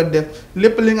ngi ko bugg a def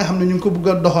lépp li nga xam ne ñu ngi ko bugg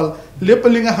a doxal lépp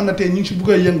li nga xam ne tey ñu ngi si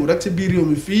bugg a yëngu rek si biir réew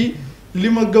mi fii li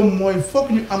ma gëm mooy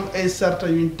foog ñu am ay sarta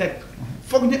yuñ teg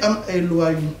foog ñu am ay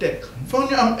loi yuñ teg foog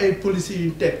ñu am ay policies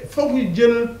yuñ teg foog ñu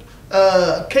jël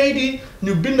kayit yi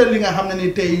ñu bindal li nga xam ne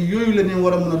ni tey yooyu la ñu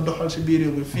war a mën a doxal si biir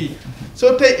réew mi fii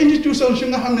so tey institution si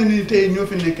nga xam ne ni tey ñoo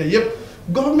fi nekk yépp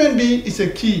government bi is a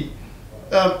key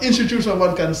institution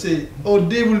one can say or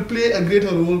they will play a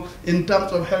greater role in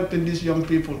terms of helping these young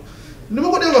people li ma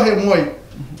ko dee waxee mooy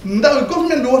ndaw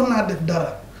government bi war naa def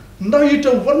dara ndaw yi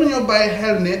tam war nañoo bàyyi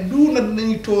xel ne du na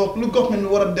dinañu toog lu government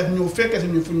bi war a def ñëw fekke si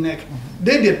ñu fu ñu nekk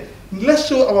déedéet let's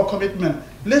show our commitment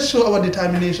let's show our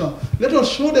determination let us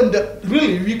show them that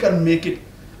really we can make it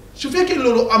su fekkee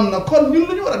loolu am na kon ñun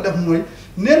lu ñu war a def mooy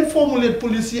neen formuler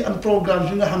policy and programmes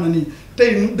yi nga xam ne nii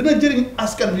tey dina jëriñ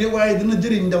askan bi waaye dina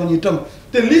jëriñ ndaw ñi tam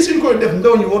te lii suñ koy def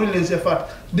ndaw ñi waruñ leen see faat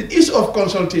the issue of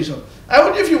consultation I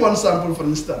will give you one sample for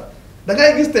instance da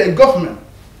ngay gis tey government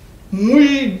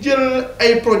muy jël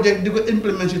ay project di ko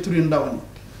implement si turi ndaw ñi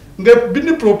nga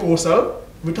bind proposal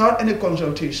without any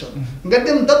consultation nga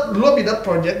dem lobby that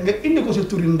project nga indi ko si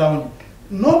turi ndaw ñi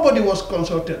nobody was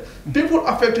consulted people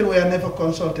affected were never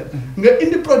consulted nga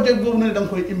indi project boobu ne da nga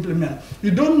koy implement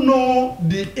you don't know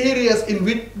the areas in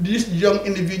which these young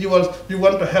individuals you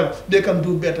want to help they can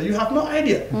do better you have no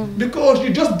idea because you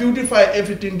just beautify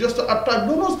everything just to attract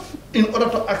donors in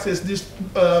order to access this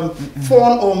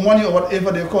fund or money or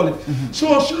whatever they call it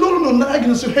so si loolu noonu na gis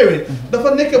na su xewee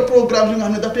dafa nekk programme yi nga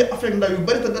xam ne dafay affect ndaw yu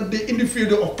bari te that they in the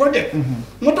field of project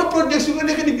moo tax project su nga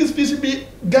nekk di gis fii si biir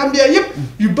Gambia yëpp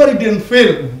yu bari den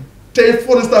fail tey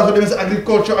for instance soo demee si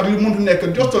agriculture ak li mënut nekk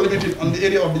just limited on the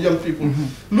area of the young people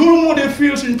loolu moo dee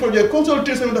fiil suñu projet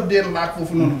consultation bi daf dee laaj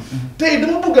foofu noonu tey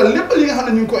dama bëggal lépp li nga xam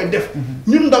ne ñu ngi koy def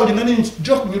ñun ndaw ji nañu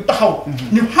jox ñu taxaw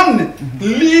ñu xam ne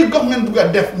lii government bëgg a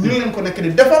def ñu leen ko nekk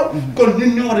di defal kon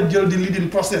ñun ñoo war a jël di leading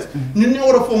process ñun ñoo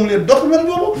war a formuler document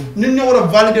boobu ñun ñoo war a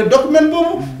valider document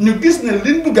boobu ñu gis ne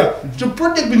liñ bëgg a su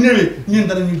projet bi ñëwee ñun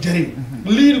danañu jëriñ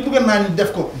lii bëgg naa ñu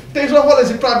def ko tey soo xoolee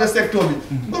si private sector bi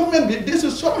government bi they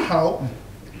should somehow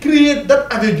create that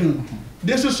avenue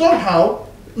they should somehow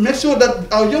make sure that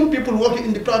our young people working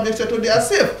in the private sector they are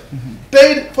safe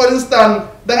tey for instance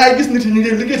da ngay gis nit ñi ñu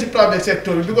ngi liggéey si private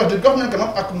sector bi because the government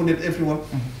cannot accommodate everyone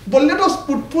but let us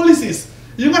put policies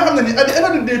you nga xam ne ni at the end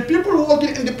of the day people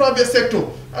working in the private sector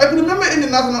I could remember in the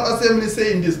National Assembly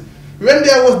saying this when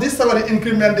there was this salary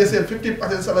increment they said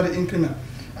 50% salary increment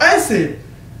I say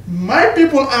my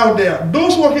people out there,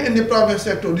 those working in the private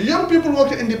sector, the young people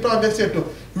working in the private sector,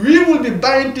 we will be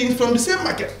buying things from the same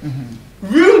market.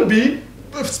 We will be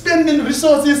spending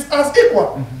resources as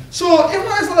equal. So if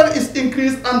my salary is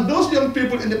increased and those young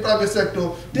people in the private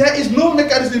sector, there is no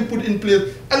mechanism put in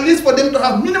place, at least for them to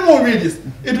have minimum wages,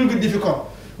 it will be difficult.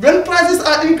 When prices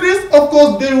are increased, of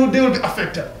course, they will be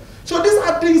affected. So these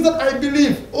are things that I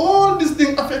believe, all these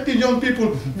things affecting young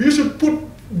people, we should put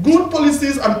good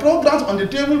policies and programs on the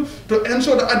table to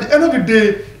ensure that at the end of the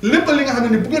day lépp li nga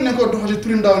xam ne bëgg nañ ko doxal ci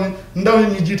turi ndaw ñi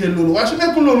ñu jiite loolu waaye su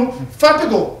nekkul loolu fàtte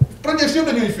ko projection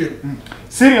dañuy fail.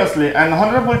 Seriously, and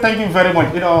Honorable, thank you very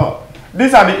much.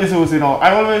 these are the issues,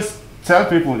 I always tell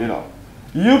people,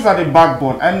 youths are the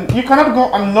backbone, and you cannot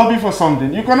go and lobby for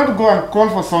something. You cannot go and call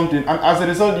for something, and as a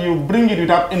result, you bring it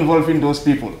without involving those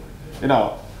people.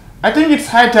 I think it's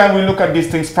high time we look at these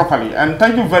things properly, and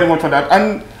thank you very much for that.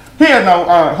 And here now,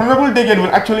 Honorable Ndegen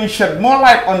will actually shed more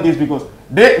light on this, because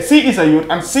she is a youth,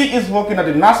 and she is working at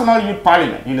the National Youth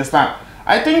Parliament, you understand?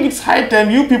 I think it's high time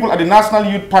you people at the National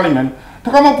Youth Parliament to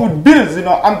come up with bills,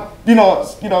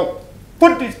 and,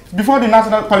 put this before the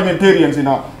national parliamentarians,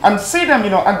 and see them,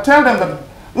 and tell them that,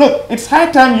 look, it's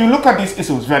high time you look at these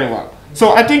issues very well.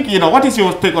 So I think, what is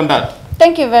your take on that?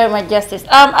 Thank you very much, Justice.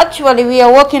 Actually, we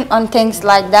are working on things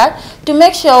like that to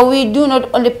make sure we do not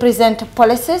only present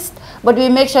policies, but we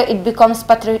make sure it becomes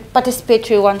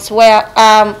participatory ones where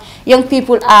young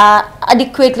people are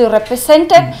adequately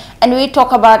represented, and we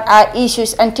talk about our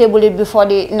issues and table it before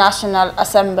the National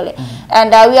Assembly. And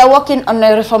we are working on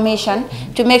a reformation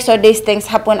to make sure these things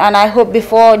happen, and I hope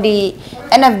before the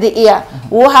end of the year,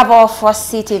 we'll have our first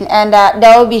sitting, and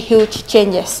there will be huge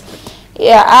changes.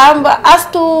 Yeah, as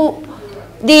to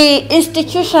the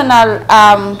institutional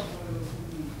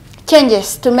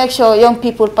changes to make sure young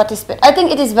people participate, I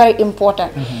think it is very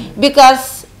important,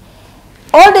 because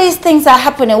all these things are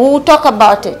happening. We will talk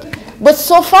about it, but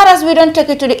so far as we don't take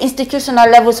it to the institutional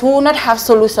levels, we will not have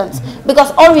solutions,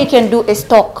 because all we can do is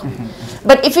talk.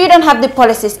 But if we don't have the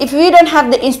policies, if we don't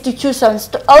have the institutions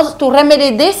to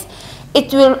remedy this,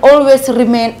 it will always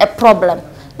remain a problem.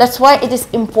 That's why it is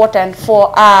important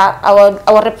for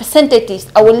our representatives,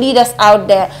 our leaders out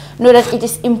there, know that it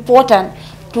is important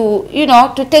to,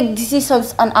 to take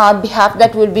decisions on our behalf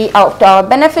that will be to our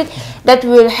benefit, that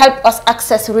will help us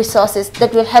access resources,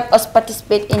 that will help us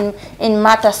participate in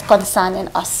matters concerning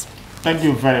us. Thank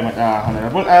you very much,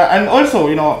 Honorable. And also,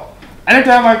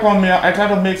 anytime I come here, I try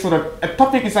to make sure that a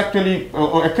topic is actually,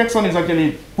 or a question is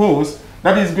actually posed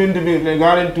that is going to be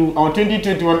regarding to our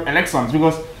 2021 elections,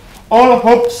 because all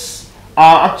hopes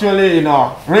are actually,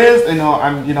 raised,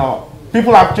 and,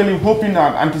 people are actually hoping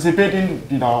and anticipating,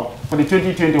 for the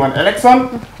 2021 election.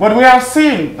 What we have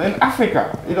seen in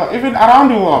Africa, even around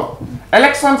the world,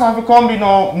 elections have become,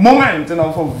 moments,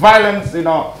 for violence,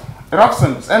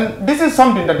 eruptions. And this is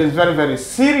something that is very, very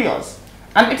serious.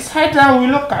 And it's high time we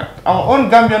look at our own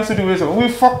Gambian situation. We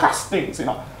forecast things,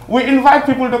 We invite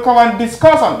people to come and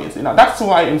discuss on this, That's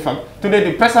why, in fact,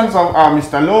 today the presence of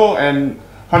Mr. Lowe and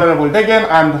Honorable Ndegen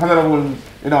and Honorable,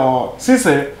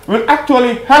 Ceesay will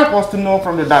actually help us to know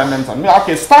from the dimension.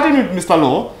 Okay, starting with Mr.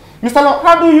 Lowe. Mr. Lowe,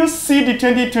 how do you see the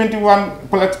 2021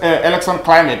 election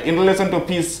climate in relation to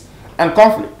peace and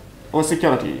conflict or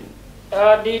security?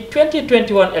 The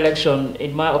 2021 election,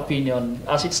 in my opinion,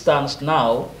 as it stands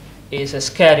now, is a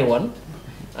scary one.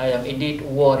 I am indeed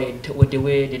worried with the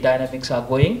way the dynamics are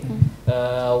going.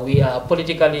 We are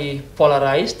politically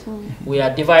polarized. We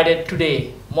are divided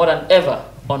today more than ever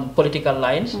on political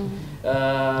lines,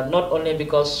 not only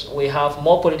because we have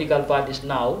more political parties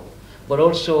now, but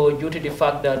also due to the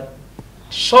fact that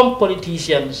some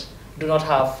politicians do not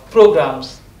have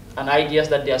programs and ideas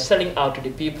that they are selling out to the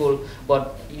people,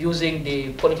 but using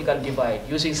the political divide,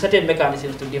 using certain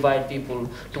mechanisms to divide people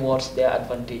towards their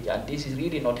advantage, and this is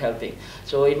really not helping.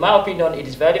 So in my opinion, it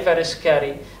is very, very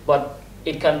scary, but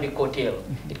it can be curtailed.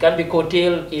 It can be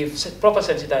curtailed if proper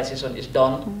sensitization is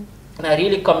done. And I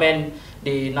really commend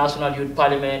the National Youth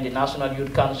Parliament, the National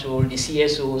Youth Council, the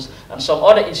CSOs, and some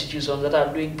other institutions that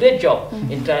are doing a great job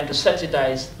in trying to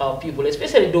sensitize our people,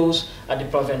 especially those at the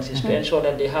provinces, to ensure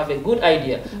that they have a good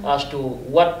idea as to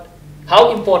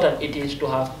how important it is to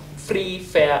have free,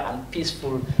 fair, and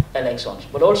peaceful elections.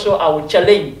 But also, I would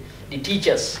challenge the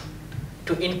teachers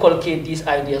to inculcate these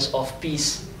ideas of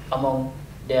peace among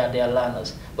their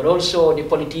learners. But also the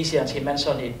politicians, he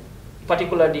mentioned it,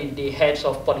 particularly the heads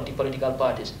of political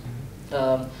parties.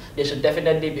 They should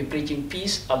definitely be preaching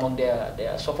peace among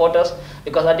their supporters,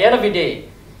 because at the end of the day,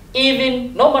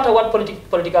 even no matter what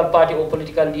political party or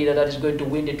political leader that is going to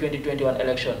win the 2021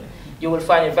 election, you will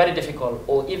find it very difficult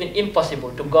or even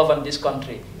impossible to govern this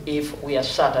country if we are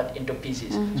shattered into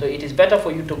pieces. So it is better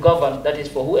for you to govern, that is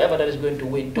for whoever that is going to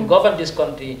win, to govern this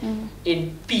country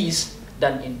in peace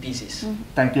than in pieces.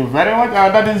 Thank you very much.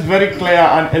 That is very clear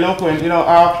and eloquent.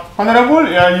 Honorable,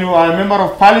 you are a member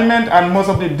of Parliament, and most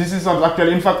of the decisions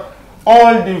actually, in fact,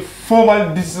 all the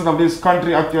formal decisions of this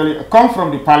country actually come from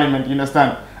the Parliament, you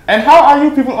understand? And how are you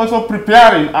people also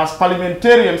preparing as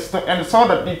parliamentarians to ensure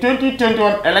that the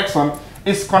 2021 election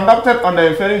is conducted under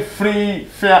a very free,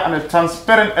 fair, and a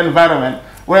transparent environment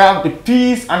where the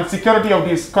peace and security of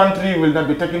this country will not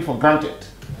be taken for granted?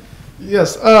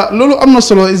 Yes, Lulu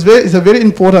Amnosolo is a very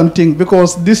important thing,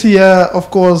 because this year,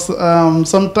 of course,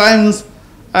 sometimes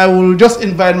I will just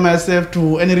invite myself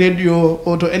to any radio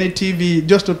or to any TV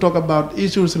just to talk about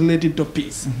issues related to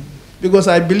peace. Because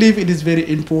I believe it is very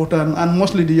important, and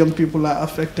mostly the young people are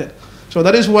affected. So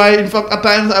that is why, in fact, at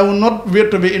times I will not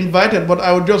wait to be invited, but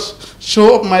I will just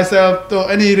show up myself to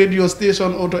any radio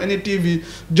station or to any TV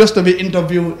just to be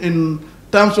interviewed in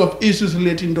terms of issues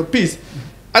relating to peace.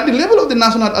 At the level of the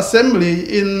National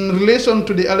Assembly, in relation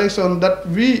to the election that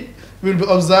we will be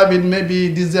observing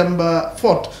maybe December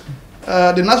 4th,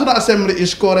 the National Assembly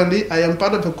is currently, I am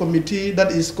part of a committee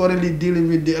that is currently dealing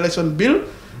with the election bill,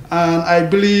 and I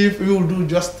believe we will do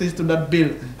justice to that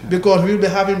bill, because we will be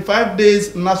having 5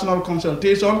 days national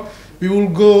consultation. We will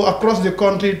go across the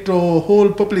country to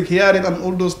hold public hearing and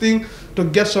all those things, to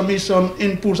get submission,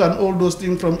 inputs and all those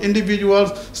things from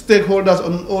individuals, stakeholders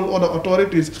and all other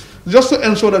authorities, just to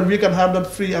ensure that we can have that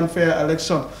free and fair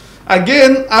election.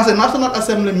 Again, as a National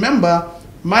Assembly member,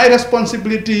 my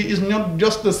responsibility is not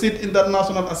just to sit in that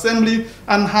National Assembly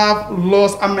and have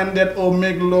laws amended or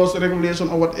make laws, regulation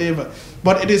or whatever.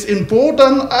 But it is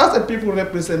important as a people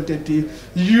representative,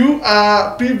 you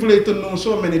are privileged to know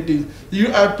so many things.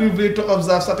 You are privileged to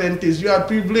observe certain things. You are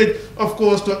privileged, of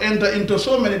course, to enter into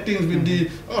so many things with the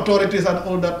authorities and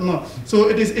all that. No. So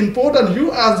it is important,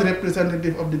 you as the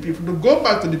representative of the people, to go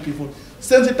back to the people,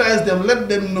 sensitize them, let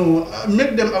them know,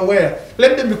 make them aware,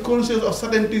 let them be conscious of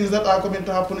certain things that are coming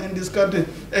to happen in this country,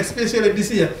 especially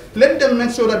this year. Let them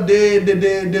make sure that they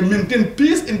maintain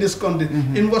peace in this country,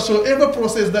 in whatsoever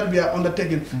process that we are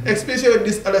undertaking, especially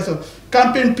this election,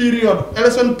 campaign period,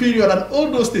 election period, and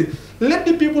all those things. Let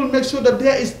the people make sure that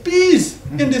there is peace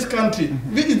in this country,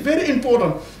 which is very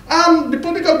important. And the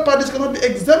political parties cannot be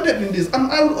exempted in this,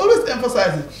 and I will always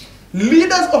emphasize it.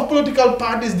 Leaders of political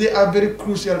parties, they are very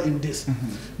crucial in this.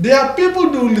 There are people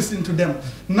who listen to them.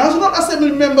 National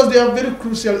Assembly members, they are very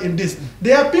crucial in this.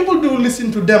 There are people who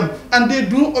listen to them, and they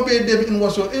do obey them in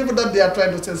whatsoever that they are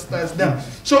trying to sensitize them.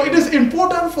 So it is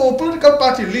important for political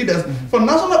party leaders, for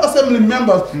National Assembly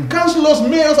members, councillors,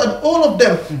 mayors, and all of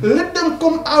them. Let them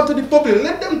come out to the public.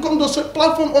 Let them come to a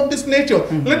platform of this nature.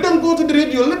 Let them go to the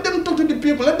radio. Let them talk to the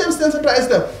people. Let them sensitize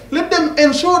them. Let them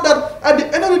ensure that at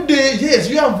the end of the day, yes,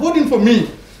 you are voting for me.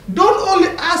 Don't only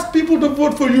ask people to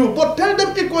vote for you, but tell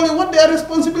them equally what their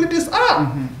responsibilities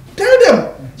are. Tell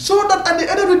them, so that at the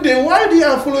end of the day, while they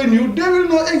are following you, they will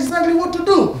know exactly what to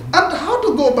do and how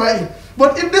to go by it.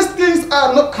 But if these things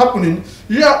are not happening,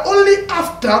 you are only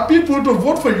after people to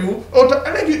vote for you or to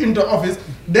elect you into office,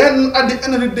 then at the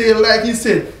end of the day, like he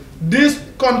said, this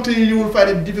country, you will find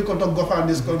it difficult to govern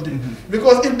this country.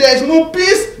 Because if there is no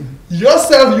peace,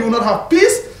 yourself, you will not have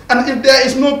peace. And if there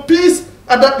is no peace,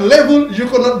 at that level, you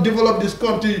cannot develop this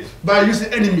country by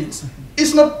using any means.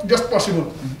 It's not just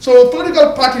possible. So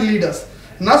political party leaders,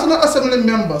 National Assembly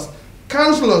members,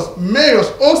 councillors,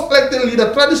 mayors, all elected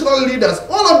leaders, traditional leaders,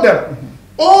 all of them,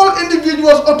 all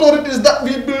individuals, authorities that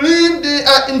we believe they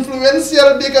are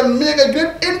influential, they can make a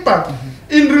great impact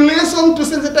in relation to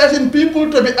sensitizing people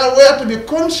to be aware, to be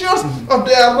conscious of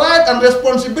their right and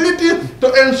responsibility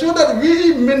to ensure that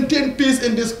we maintain peace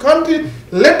in this country.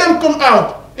 Let them come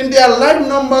out in their large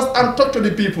numbers and talk to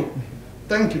the people.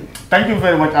 Thank you. Thank you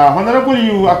very much. Honorable,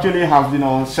 you actually have,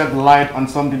 shed light on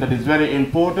something that is very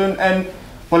important, and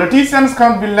politicians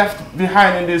can't be left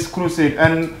behind in this crusade.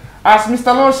 And as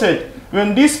Mr. Lowe said,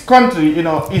 when this country,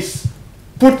 is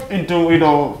put into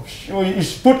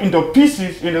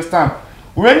pieces, you understand,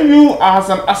 when you as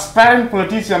an aspiring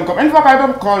politician come, in fact, I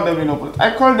don't call them,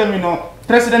 I call them,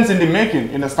 presidents in the making,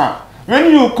 you understand.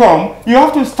 When you come, you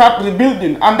have to start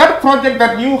rebuilding. And that project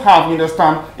that you have, you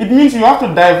understand, it means you have to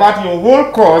divert your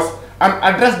whole course and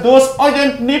address those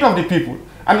urgent needs of the people.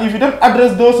 And if you don't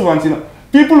address those ones,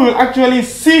 people will actually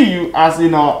see you as,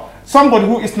 somebody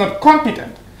who is not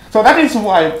competent. So that is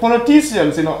why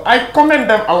politicians, I commend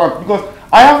them a lot, because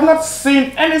I have not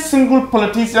seen any single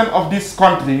politician of this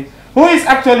country who is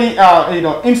actually,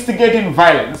 instigating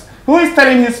violence, who is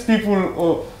telling his people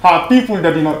or her people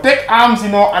that, take arms,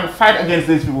 and fight against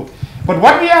these people. But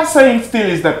what we are saying still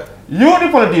is that you, the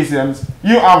politicians,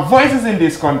 you are voices in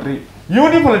this country. You,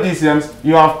 the politicians,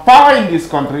 you have power in this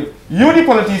country. You, the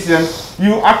politicians,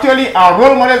 you actually are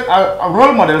role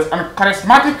models and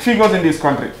charismatic figures in this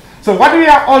country. So what we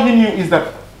are urging you is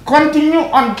that continue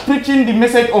on preaching the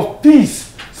message of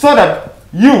peace, so that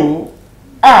you,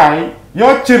 I,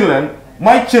 your children,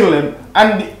 my children,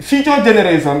 and the future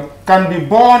generation can be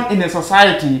born in a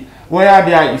society where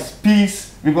there is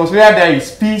peace, because where there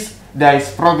is peace, there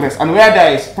is progress. And where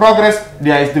there is progress,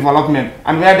 there is development.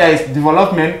 And where there is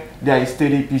development, there is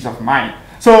steady peace of mind.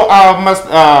 So,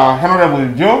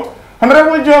 Honorable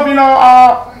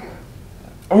Jobe,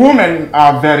 women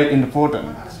are very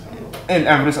important in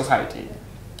every society.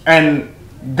 And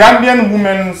Gambian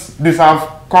women deserve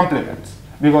compliments,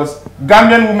 because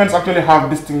Gambian women actually have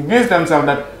distinguished themselves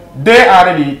that they are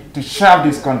ready to serve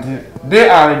this country. They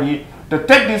are ready to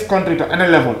take this country to any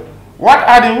level. What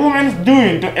are the women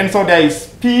doing to ensure there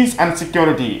is peace and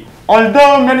security?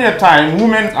 Although many a time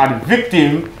women are the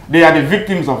victims, they are the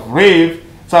victims of rape,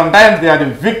 sometimes they are the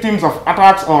victims of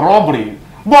attacks or robbery.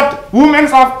 But women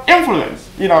have influence,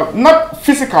 not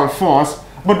physical force,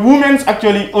 but women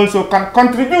actually also can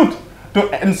contribute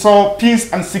to ensure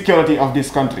peace and security of this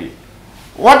country.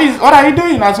 What are you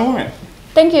doing as women?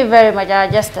 Thank you very much,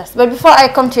 Justice. But before I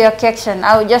come to your question,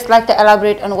 I would just like to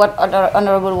elaborate on what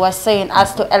Honorable was saying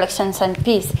as to elections and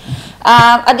peace.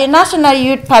 At the National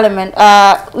Youth Parliament,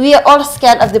 we are all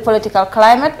scared of the political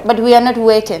climate, but we are not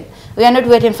waiting. We are not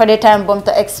waiting for the time bomb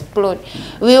to explode.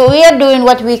 We are doing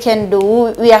what we can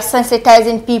do. We are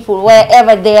sensitizing people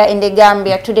wherever they are in the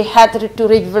Gambia, to the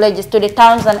hard-to-reach villages, to the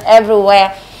towns and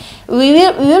everywhere. We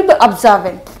will be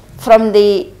observing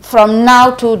from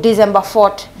now to December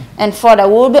 4th and further.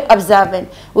 We will be observing,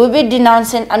 we will be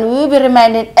denouncing, and we will be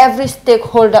reminding every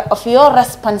stakeholder of your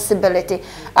responsibility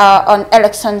on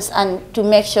elections, and to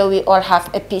make sure we all have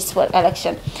a peaceful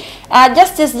election.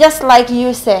 Just like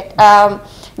you said,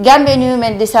 Gambian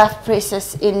women deserve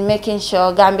praises in making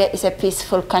sure Gambia is a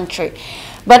peaceful country.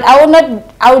 But I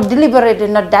would deliberately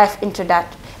not dive into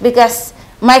that, because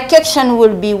my question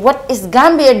will be, what is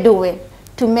Gambia doing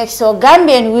to make sure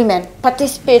Gambian women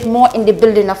participate more in the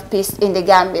building of peace in the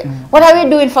Gambia? What are we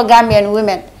doing for Gambian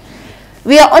women?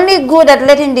 We are only good at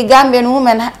letting the Gambian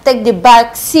women take the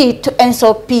back seat to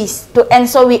ensure peace, to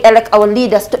ensure we elect our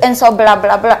leaders, to ensure blah,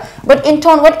 blah, blah. But in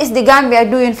turn, what is the Gambia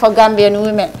doing for Gambian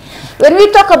women? When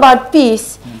we talk about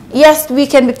peace, yes, we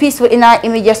can be peaceful in our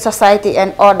immediate society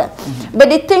and order. But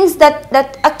the things that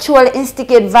actually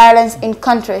instigate violence in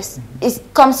countries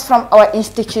comes from our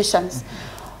institutions.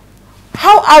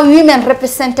 How are women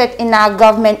represented in our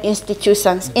government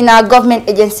institutions, in our government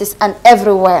agencies, and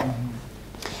everywhere?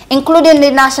 Including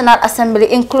the National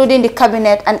Assembly, including the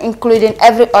cabinet, and including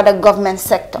every other government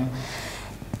sector.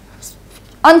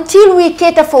 Until we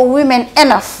cater for women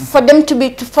enough, for them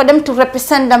to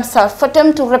represent themselves, for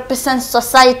them to represent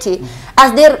society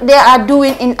as they are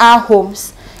doing in our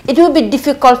homes, it will be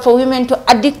difficult for women to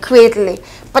adequately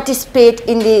participate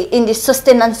in the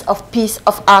sustenance of peace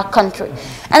of our country.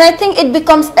 And I think it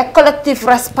becomes a collective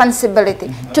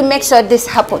responsibility to make sure this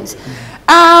happens.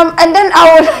 And then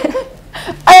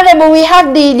we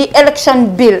have the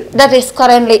election bill that is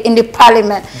currently in the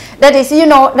parliament. That is,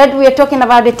 that we are talking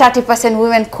about the 30%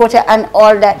 women quota and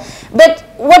all that. But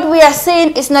what we are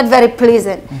saying is not very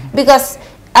pleasant, because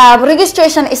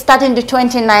registration is starting the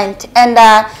 29th, and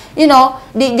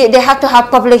they have to have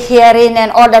public hearing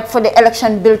and all that for the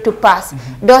election bill to pass.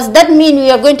 Does that mean we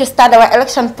are going to start our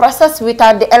election process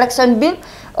without the election bill?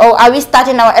 Or are we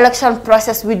starting our election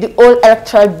process with the old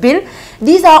electoral bill?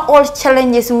 These are all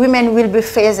challenges women will be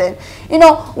facing.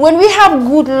 When we have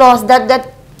good laws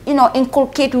that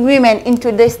inculcate women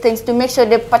into these things to make sure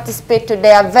they participate to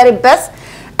their very best,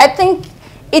 I think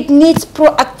it needs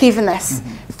proactiveness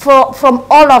from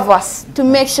all of us to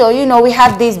make sure, we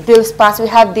have these bills passed, we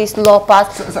have these law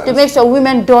passed, to make sure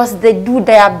women they do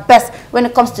their best when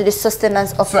it comes to the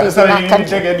sustenance of peace in our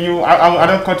country. I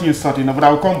don't cut you short, but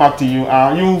I'll come back to you.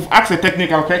 You've asked a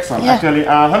technical question, actually.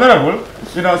 Honorable,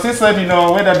 she said,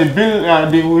 whether the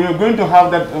bill, we are going to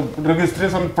have that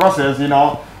registration process,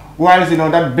 whilst,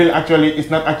 that bill actually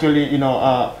is not actually,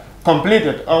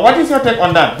 completed. What is your take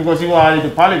on that? Because you are in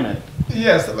the parliament.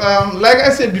 Yes, like I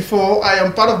said before, I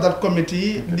am part of that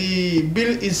committee. The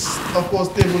bill is, of course,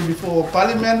 tabled before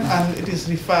Parliament, and it is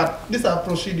referred. These are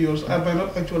procedures. I might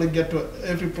not actually get to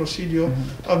every procedure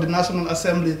of the National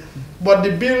Assembly, but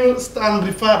the bill stands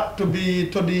referred to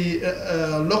the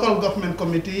local government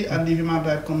committee and the Human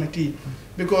Rights Committee,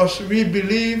 because we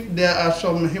believe there are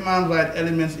some human rights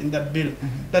elements in that bill.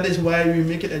 That is why we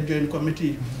make it a joint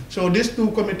committee. So these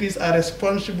two committees are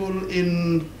responsible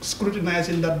in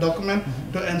scrutinizing that document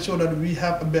to ensure that we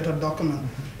have a better document.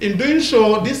 In doing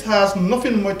so, this has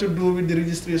nothing much to do with the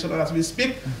registration as we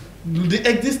speak. The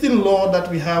existing law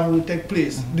that we have will take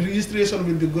place. The registration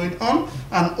will be going on,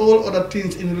 and all other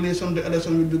things in relation to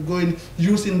election will be going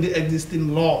using the existing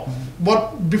law.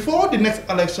 But before the next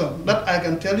election, that I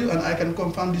can tell you, and I can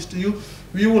confirm this to you,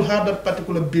 we will have that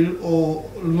particular bill or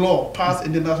law passed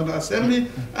in the National Assembly,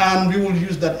 and we will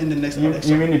use that in the next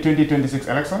election. You mean the 2026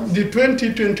 elections? The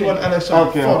 2021 election.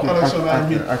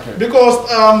 Okay. Because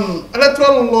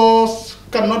electoral laws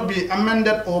cannot be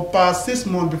amended or passed 6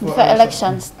 months before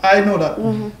elections. I know that.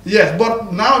 Yes,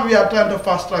 but now we are trying to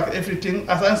fast track everything.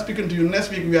 As I'm speaking to you, next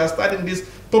week we are starting this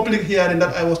public hearing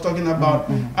that I was talking about.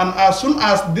 And as soon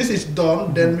as this is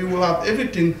done, then we will have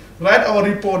everything, write our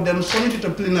report, then submit it to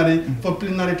plenary for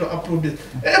plenary to approve this.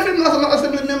 Every National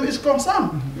Assembly member is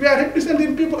concerned. We are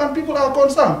representing people and people are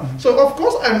concerned. So of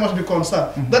course I must be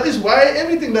concerned. That is why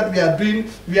everything that we are doing,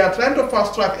 we are trying to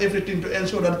fast track everything to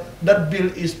ensure that that bill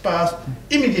is passed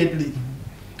immediately.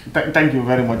 Thank you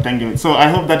very much. Thank you. So I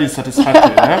hope that is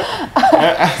satisfactory.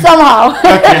 Somehow.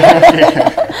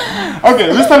 Okay,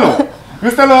 Mr. Lowe.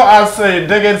 Mr. Lowe, as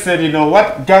Ndegen said,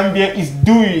 what Gambia is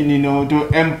doing, to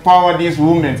empower these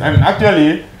women. And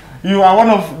actually, you are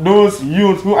one of those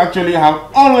youth who actually have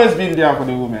always been there for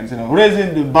the women,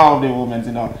 raising the bar of the women,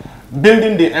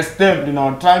 building the estate,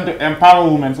 trying to empower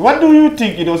women. What do you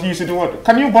think you should do?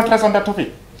 Can you buttress on that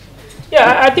topic?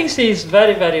 Yeah, I think she is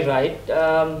very, very right.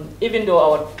 Even though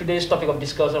our today's topic of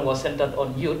discussion was centered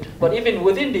on youth, but even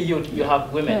within the youth, you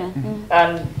have women.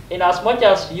 And in as much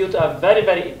as youth are very,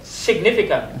 very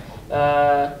significant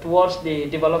towards the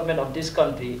development of this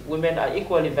country, women are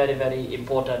equally very, very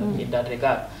important in that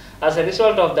regard. As a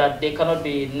result of that, they cannot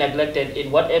be neglected in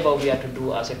whatever we are to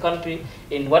do as a country,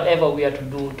 in whatever we are to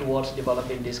do towards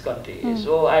developing this country.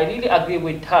 So I really agree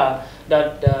with her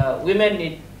that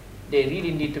women they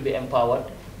really need to be empowered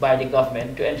by the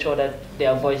government to ensure that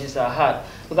their voices are heard.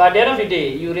 Because at the end of the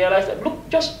day, you realize that, look,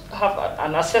 just have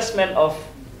an assessment of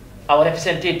our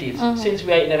representatives. Since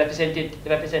we are in a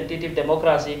representative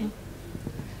democracy,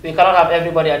 we cannot have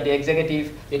everybody at the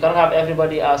executive, we cannot have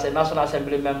everybody as a National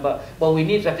Assembly member, but we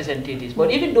need representatives. But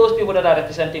even those people that are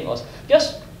representing us,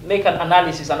 just make an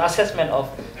analysis, an assessment of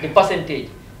the percentage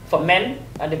for men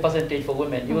and the percentage for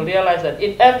women. You will realize that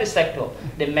in every sector,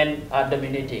 the men are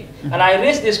dominating. And I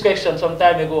raised this question some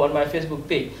time ago on my Facebook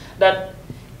page, that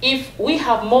if we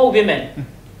have more women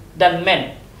than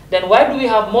men, then why do we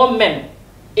have more men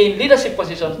in leadership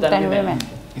positions than women?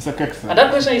 It's a case. And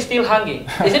that question is still hanging.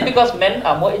 Is it because men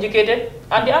are more educated?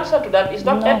 And the answer to that is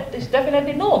is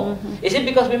definitely no. Is it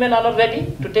because women are not ready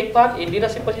to take part in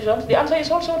leadership positions? The answer is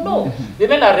also no.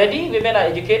 Women are ready, women are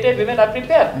educated, women are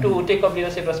prepared to take up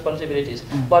leadership responsibilities.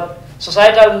 But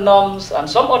societal norms and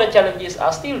some other challenges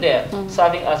are still there,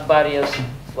 serving as barriers,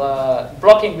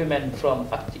 blocking women from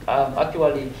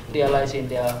actually realizing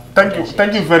their potentials.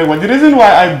 Thank you very much. The reason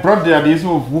why I brought the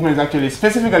issue of women actually,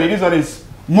 specifically this one is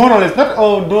more or less, not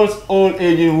all those old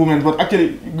aging women, but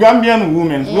actually Gambian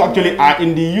women who actually are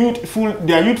in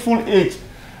their youthful age.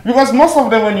 Because most of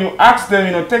them, when you ask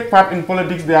them, take part in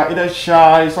politics, they are either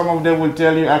shy, some of them will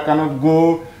tell you, I cannot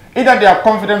go. Either their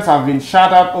confidence have been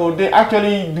shattered or they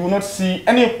actually do not see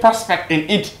any prospect in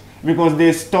it because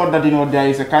they thought that, there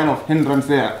is a kind of hindrance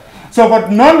there. So, but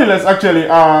nonetheless, actually,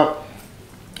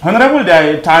 Honorable,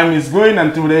 the time is going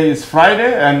and today is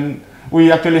Friday and we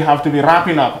actually have to be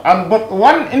wrapping up. But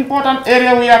one important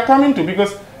area we are coming to,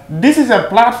 because this is a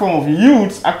platform of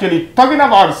youths actually talking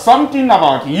about something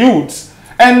about youths.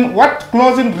 And what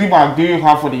closing remark do you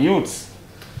have for the youths?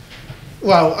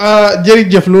 Wow,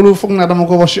 jërëjëf loolu foog naa dama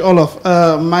ko wax ci olof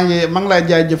maa ngi lay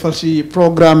jaajëfal ci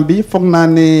programme bi foog naa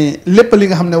ne lépp li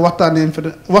nga xam ne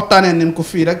waxtaanee nañ ko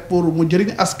fii rek pour mu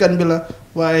jëriñ askan bi la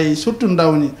waaye surtout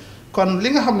ndaw ñi. kon li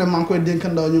nga xam ne maa ngi koy dénk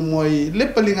ndaw ñu mooy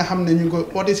lépp li nga xam ne ñu ngi ko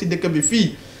oote ci dëkk bi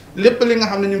fii lépp li nga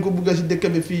xam ne ñu ngi ko bëgg ci dëkk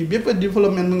bi fii bépp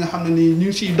développement bi nga xam ne nii ñu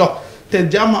ngi ciy dox te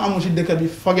jàmm amul ci dëkk bi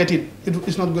forget it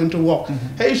it's not going to work.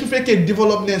 Xëy su fekkee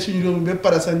développement suñu réew mi ba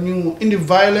pare sax ñu indi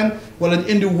violence wala ñu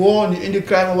indi war ñu indi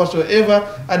crime whatsoever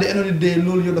at the end of the day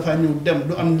loolu yëpp dafay ñëw dem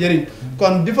du am njëriñ.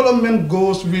 kon development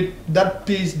goes with that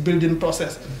peace building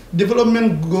process.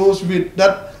 Development goes with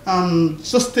that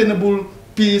sustainable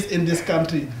peace in this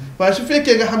country. waaye su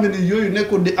fekkee nga xam ne ni yooyu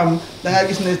nekkul di am da ngaa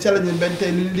gis ne challenge benn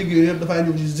tey li ñu liggéey yëpp dafay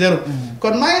ñëw ci zéro.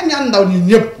 kon maa ngi ñaan ndaw ñi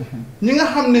ñëpp ñi nga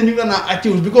xam ne ñu ngi la naa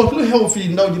accuse because lu xew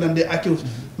fii ndaw ji lan di accuse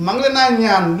maa ngi la naa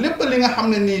ñaan lépp li nga xam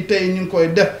ne nii tey ñu ngi koy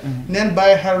def neen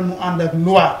bàyyi xel mu ànd ak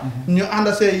loi ñu ànd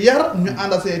see yar ñu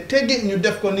ànd see teggi ñu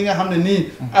def ko ni nga xam ne nii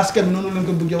askan bi noonu leen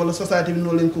ko bëggee wala société bi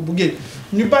noonu leen ko bëggee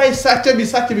ñu bàyyi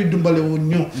sàcc bi dumbale woon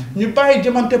ñu bàyyi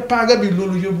jamante paaga bi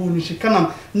loolu yóbbuwuñu ci kanam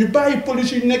ñu bàyyi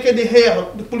police yu nekkee di xeex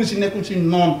police yi nekkul ci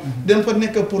noonu dañ fa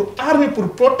nekk pour armer pour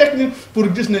protect ni pour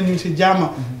gis ne ñu ngi ci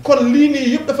jaama kon lii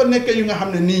nii yëpp dafa nekk yu nga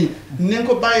xam ne nii nañ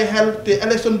ko bàyyi xel te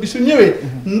élection bi su ñëwee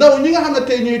ndaw ñi nga xam ne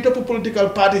tey ñooy topp political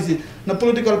parties yi na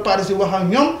political parties yi wax ak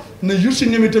ñoom na jur si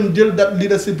ñoom itam jël that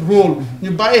leadership role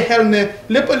ñu bàyyi xel ne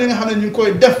lépp li nga xam ne ñu ngi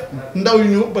koy def ndaw yi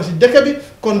ñu ba si dëkk bi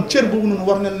kon cër boobu noonu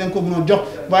war nañ leen ko mën a jox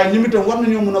waaye ñoom itam war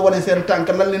nañoo mën a wane seen tànk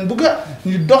lan leen bëgg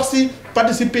ñu dox si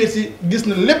participer si gis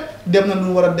na lépp dem na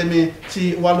nu war a demee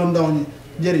si wàllu ndaw ñi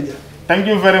jërëjëf. Thank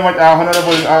you very much,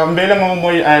 Honorable Mbele moom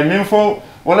mooy min fo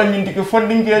wala nyindi ko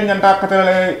funding ke nyanta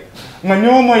katale nga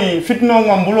nyomoy fitno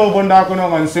ngambulo bonda ko no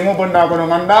ngan singo bonda ko no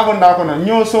nganda bonda ko no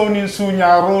nyo so nin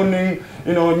sunya roning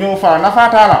nyo fa na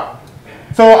fatala.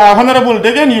 So Honorable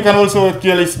Ndegen, you can also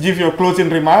give your closing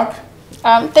remark.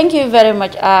 Thank you very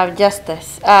much,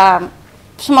 Justice.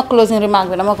 Suma closing remark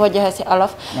bi dama ko joxe ci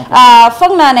olof.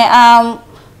 Foog naa ne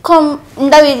comme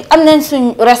ndaw yi am nañ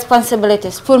suñ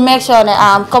responsibilities pour make sure ne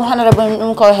comme honorable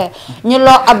nu ko waxee ñu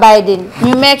law abiding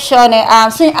ñu make sure ne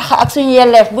suñ ak suñ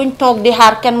yelleef buñ toog di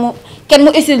xaar kenn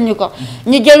mu isil ñu ko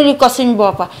ñu jëli ko suñ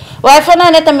boppa waaye foog naa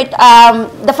ne tamit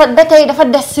dafa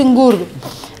des ci nguur bi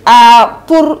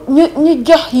pour ñu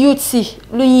jox youth si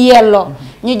luñ yelloo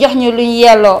ñu jox ñu luñ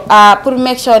yelloo pour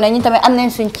make sure ne ñu tamit am nañ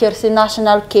suñ cër si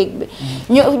national cake bi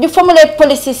ñu formulate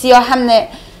policies yoo xam ne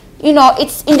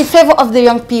it's in the favor of the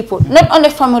young people, not only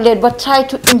formulate but try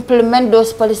to implement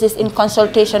those policies in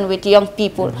consultation with young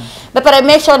people but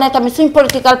make sure that suñ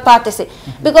political parties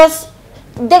because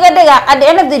dega at the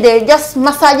end of the day just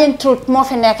massaging truth moo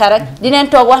fi nekk rek dinañ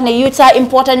toog wax ne youths are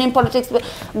important in politics.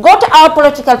 Go to our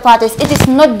political parties, it is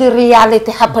not the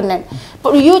reality happening.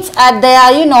 But youths are there,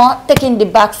 taking the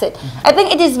back seat. I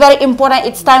think it is very important.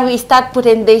 It's time we start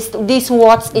putting these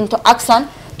words into action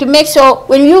to make sure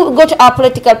when you go to our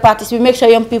political parties, we make sure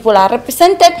young people are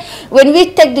represented. When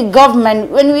we take the government,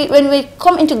 when we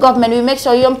come into government, we make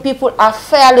sure young people are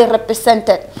fairly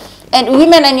represented. And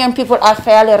women and young people are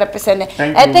fairly represented.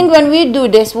 I think when we do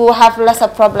this, we will have lesser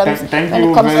problems when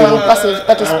it comes to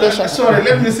participation. Sorry,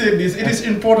 let me say this. It is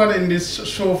important in this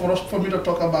show for me to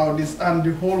talk about this and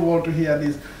the whole world to hear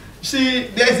this. See,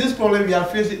 there is this problem we are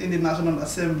facing in the National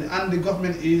Assembly, and the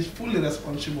government is fully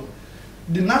responsible.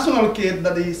 The national case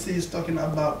that he is talking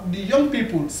about, the young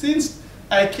people, since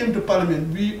I came to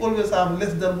Parliament, we always have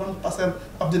less than 1%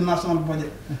 of the national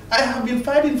budget. I have been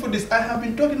fighting for this, I have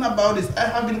been talking about this, I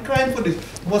have been crying for this,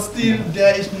 but still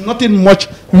there is nothing much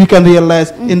we can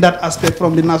realize in that aspect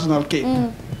from the national case.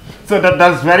 So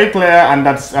that's very clear, and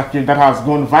that has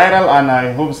gone viral, and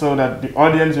I hope so that the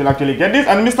audience will actually get this.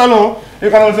 And Mr. Lowe, you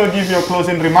can also give your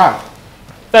closing remark.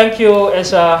 Thank you,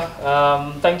 Esa.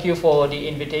 Thank you for the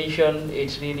invitation.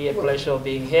 It's really a pleasure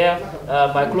being here.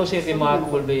 My closing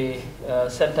remark will be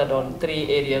centered on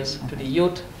 3 areas: to the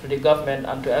youth, to the government,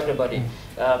 and to everybody.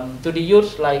 To the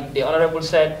youth, like the Honorable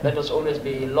said, let us always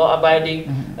be law-abiding.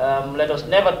 Let us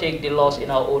never take the laws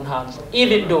in our own hands,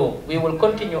 even though we will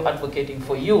continue advocating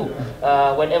for you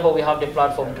whenever we have the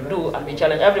platform to do, and we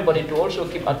challenge everybody to also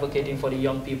keep advocating for the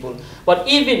young people. But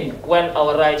even when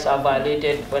our rights are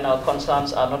violated, when our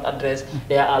concerns are not addressed,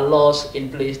 there are laws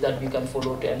in place that we can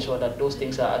follow to ensure that those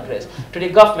things are addressed. To the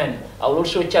government, I will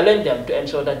also challenge them to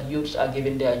ensure that youths are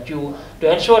given their due, to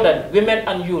ensure that women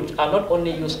and youth are not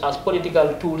only used as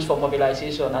political tools for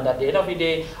mobilization, and at the end of the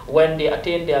day, when they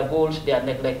attain their goals, they are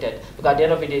neglected. Because at the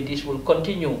end of the day, this will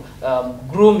continue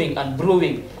grooming and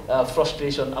brewing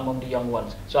frustration among the young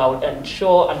ones. So I will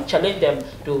ensure and challenge them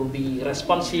to be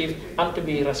responsive and to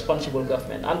be responsible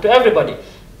government. And to everybody,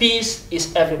 peace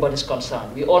is everybody's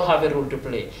concern. We all have a role to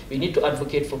play. We need to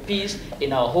advocate for peace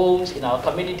in our homes, in our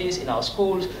communities, in our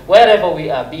schools, wherever we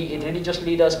are, be it religious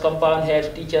leaders, compound heads,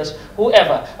 teachers,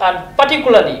 whoever, and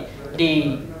particularly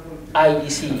the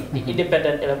IEC, the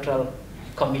Independent Electoral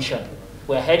Commission.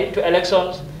 We're heading to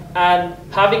elections, and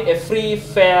having a free,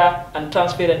 fair, and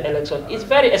transparent election is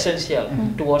very essential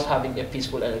towards having a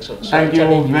peaceful election. So thank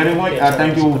you very much.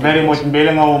 Thank you very much.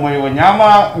 Mbele nga umoy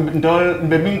wanyama ndol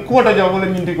mbebin kota jawole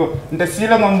nyindiko nda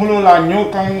sila ngambulu la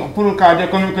nyokang puru kaje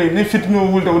kono kay ni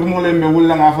fitno wulta wudmo le me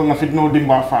wulla nga fa nga fitno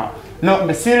dimba fa no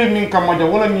be siri min kamaja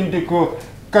wala nyindiko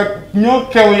ka nyo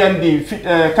kew yandi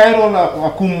kayro la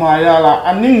akuma yala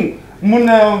anin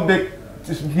muna be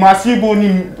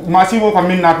masibo ka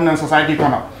min natna society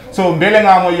kana. So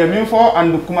Belenga mo yaminfo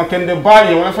and kuma kende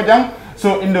bali wala fajang.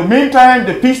 So in the meantime,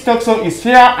 the Peace Talk Show is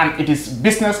here, and it is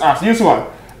business as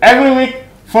usual. Every week,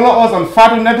 follow us on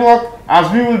Fatu Network as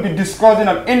we will be discussing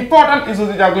on important issues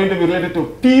that are going to be related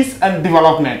to peace and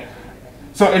development.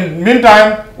 So in the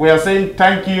meantime, we are saying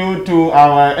thank you to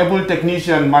our able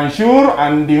technician Mansour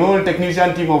and the whole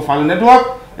technician team of Fatu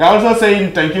Network. We are also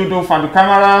saying thank you to Fatu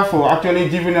Camera for actually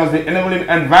giving us the enabling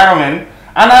environment.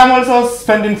 And I am also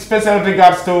sending special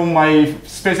regards to my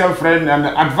special friend and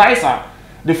advisor,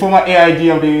 the former AIG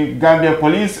of the Gambia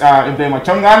Police, Ibrahim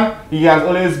Chongan. He has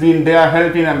always been there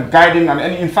helping and guiding, and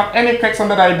in fact any question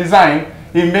that I design,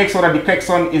 he makes sure that the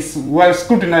question is well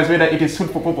scrutinized whether it is fit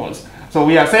for purpose. So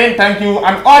we are saying thank you,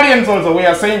 and audience also, we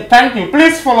are saying thank you.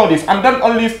 Please follow this, and don't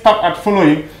only stop at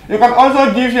following. You can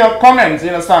also give your comments, you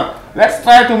understand. Let's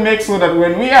try to make sure that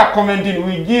when we are commenting,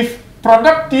 we give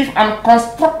productive and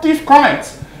constructive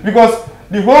comments, because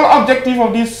The whole objective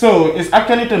of this show is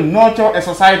actually to nurture a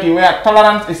society where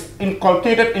tolerance is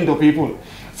inculcated into people.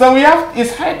 So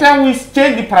it's high time we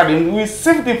change the paradigm, we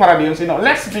shift the paradigms,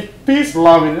 let's be peace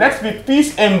loving, let's be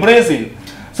peace embracing.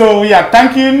 So we are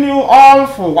thanking you all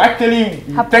for actually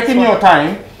taking your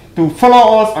time to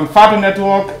follow us on Fatu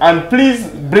Network, and please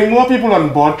bring more people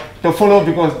on board to follow,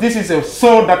 because this is a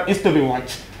show that is to be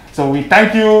watched. So we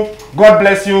thank you, God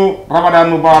bless you,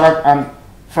 Ramadan Mubarak and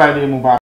Friday Mubarak.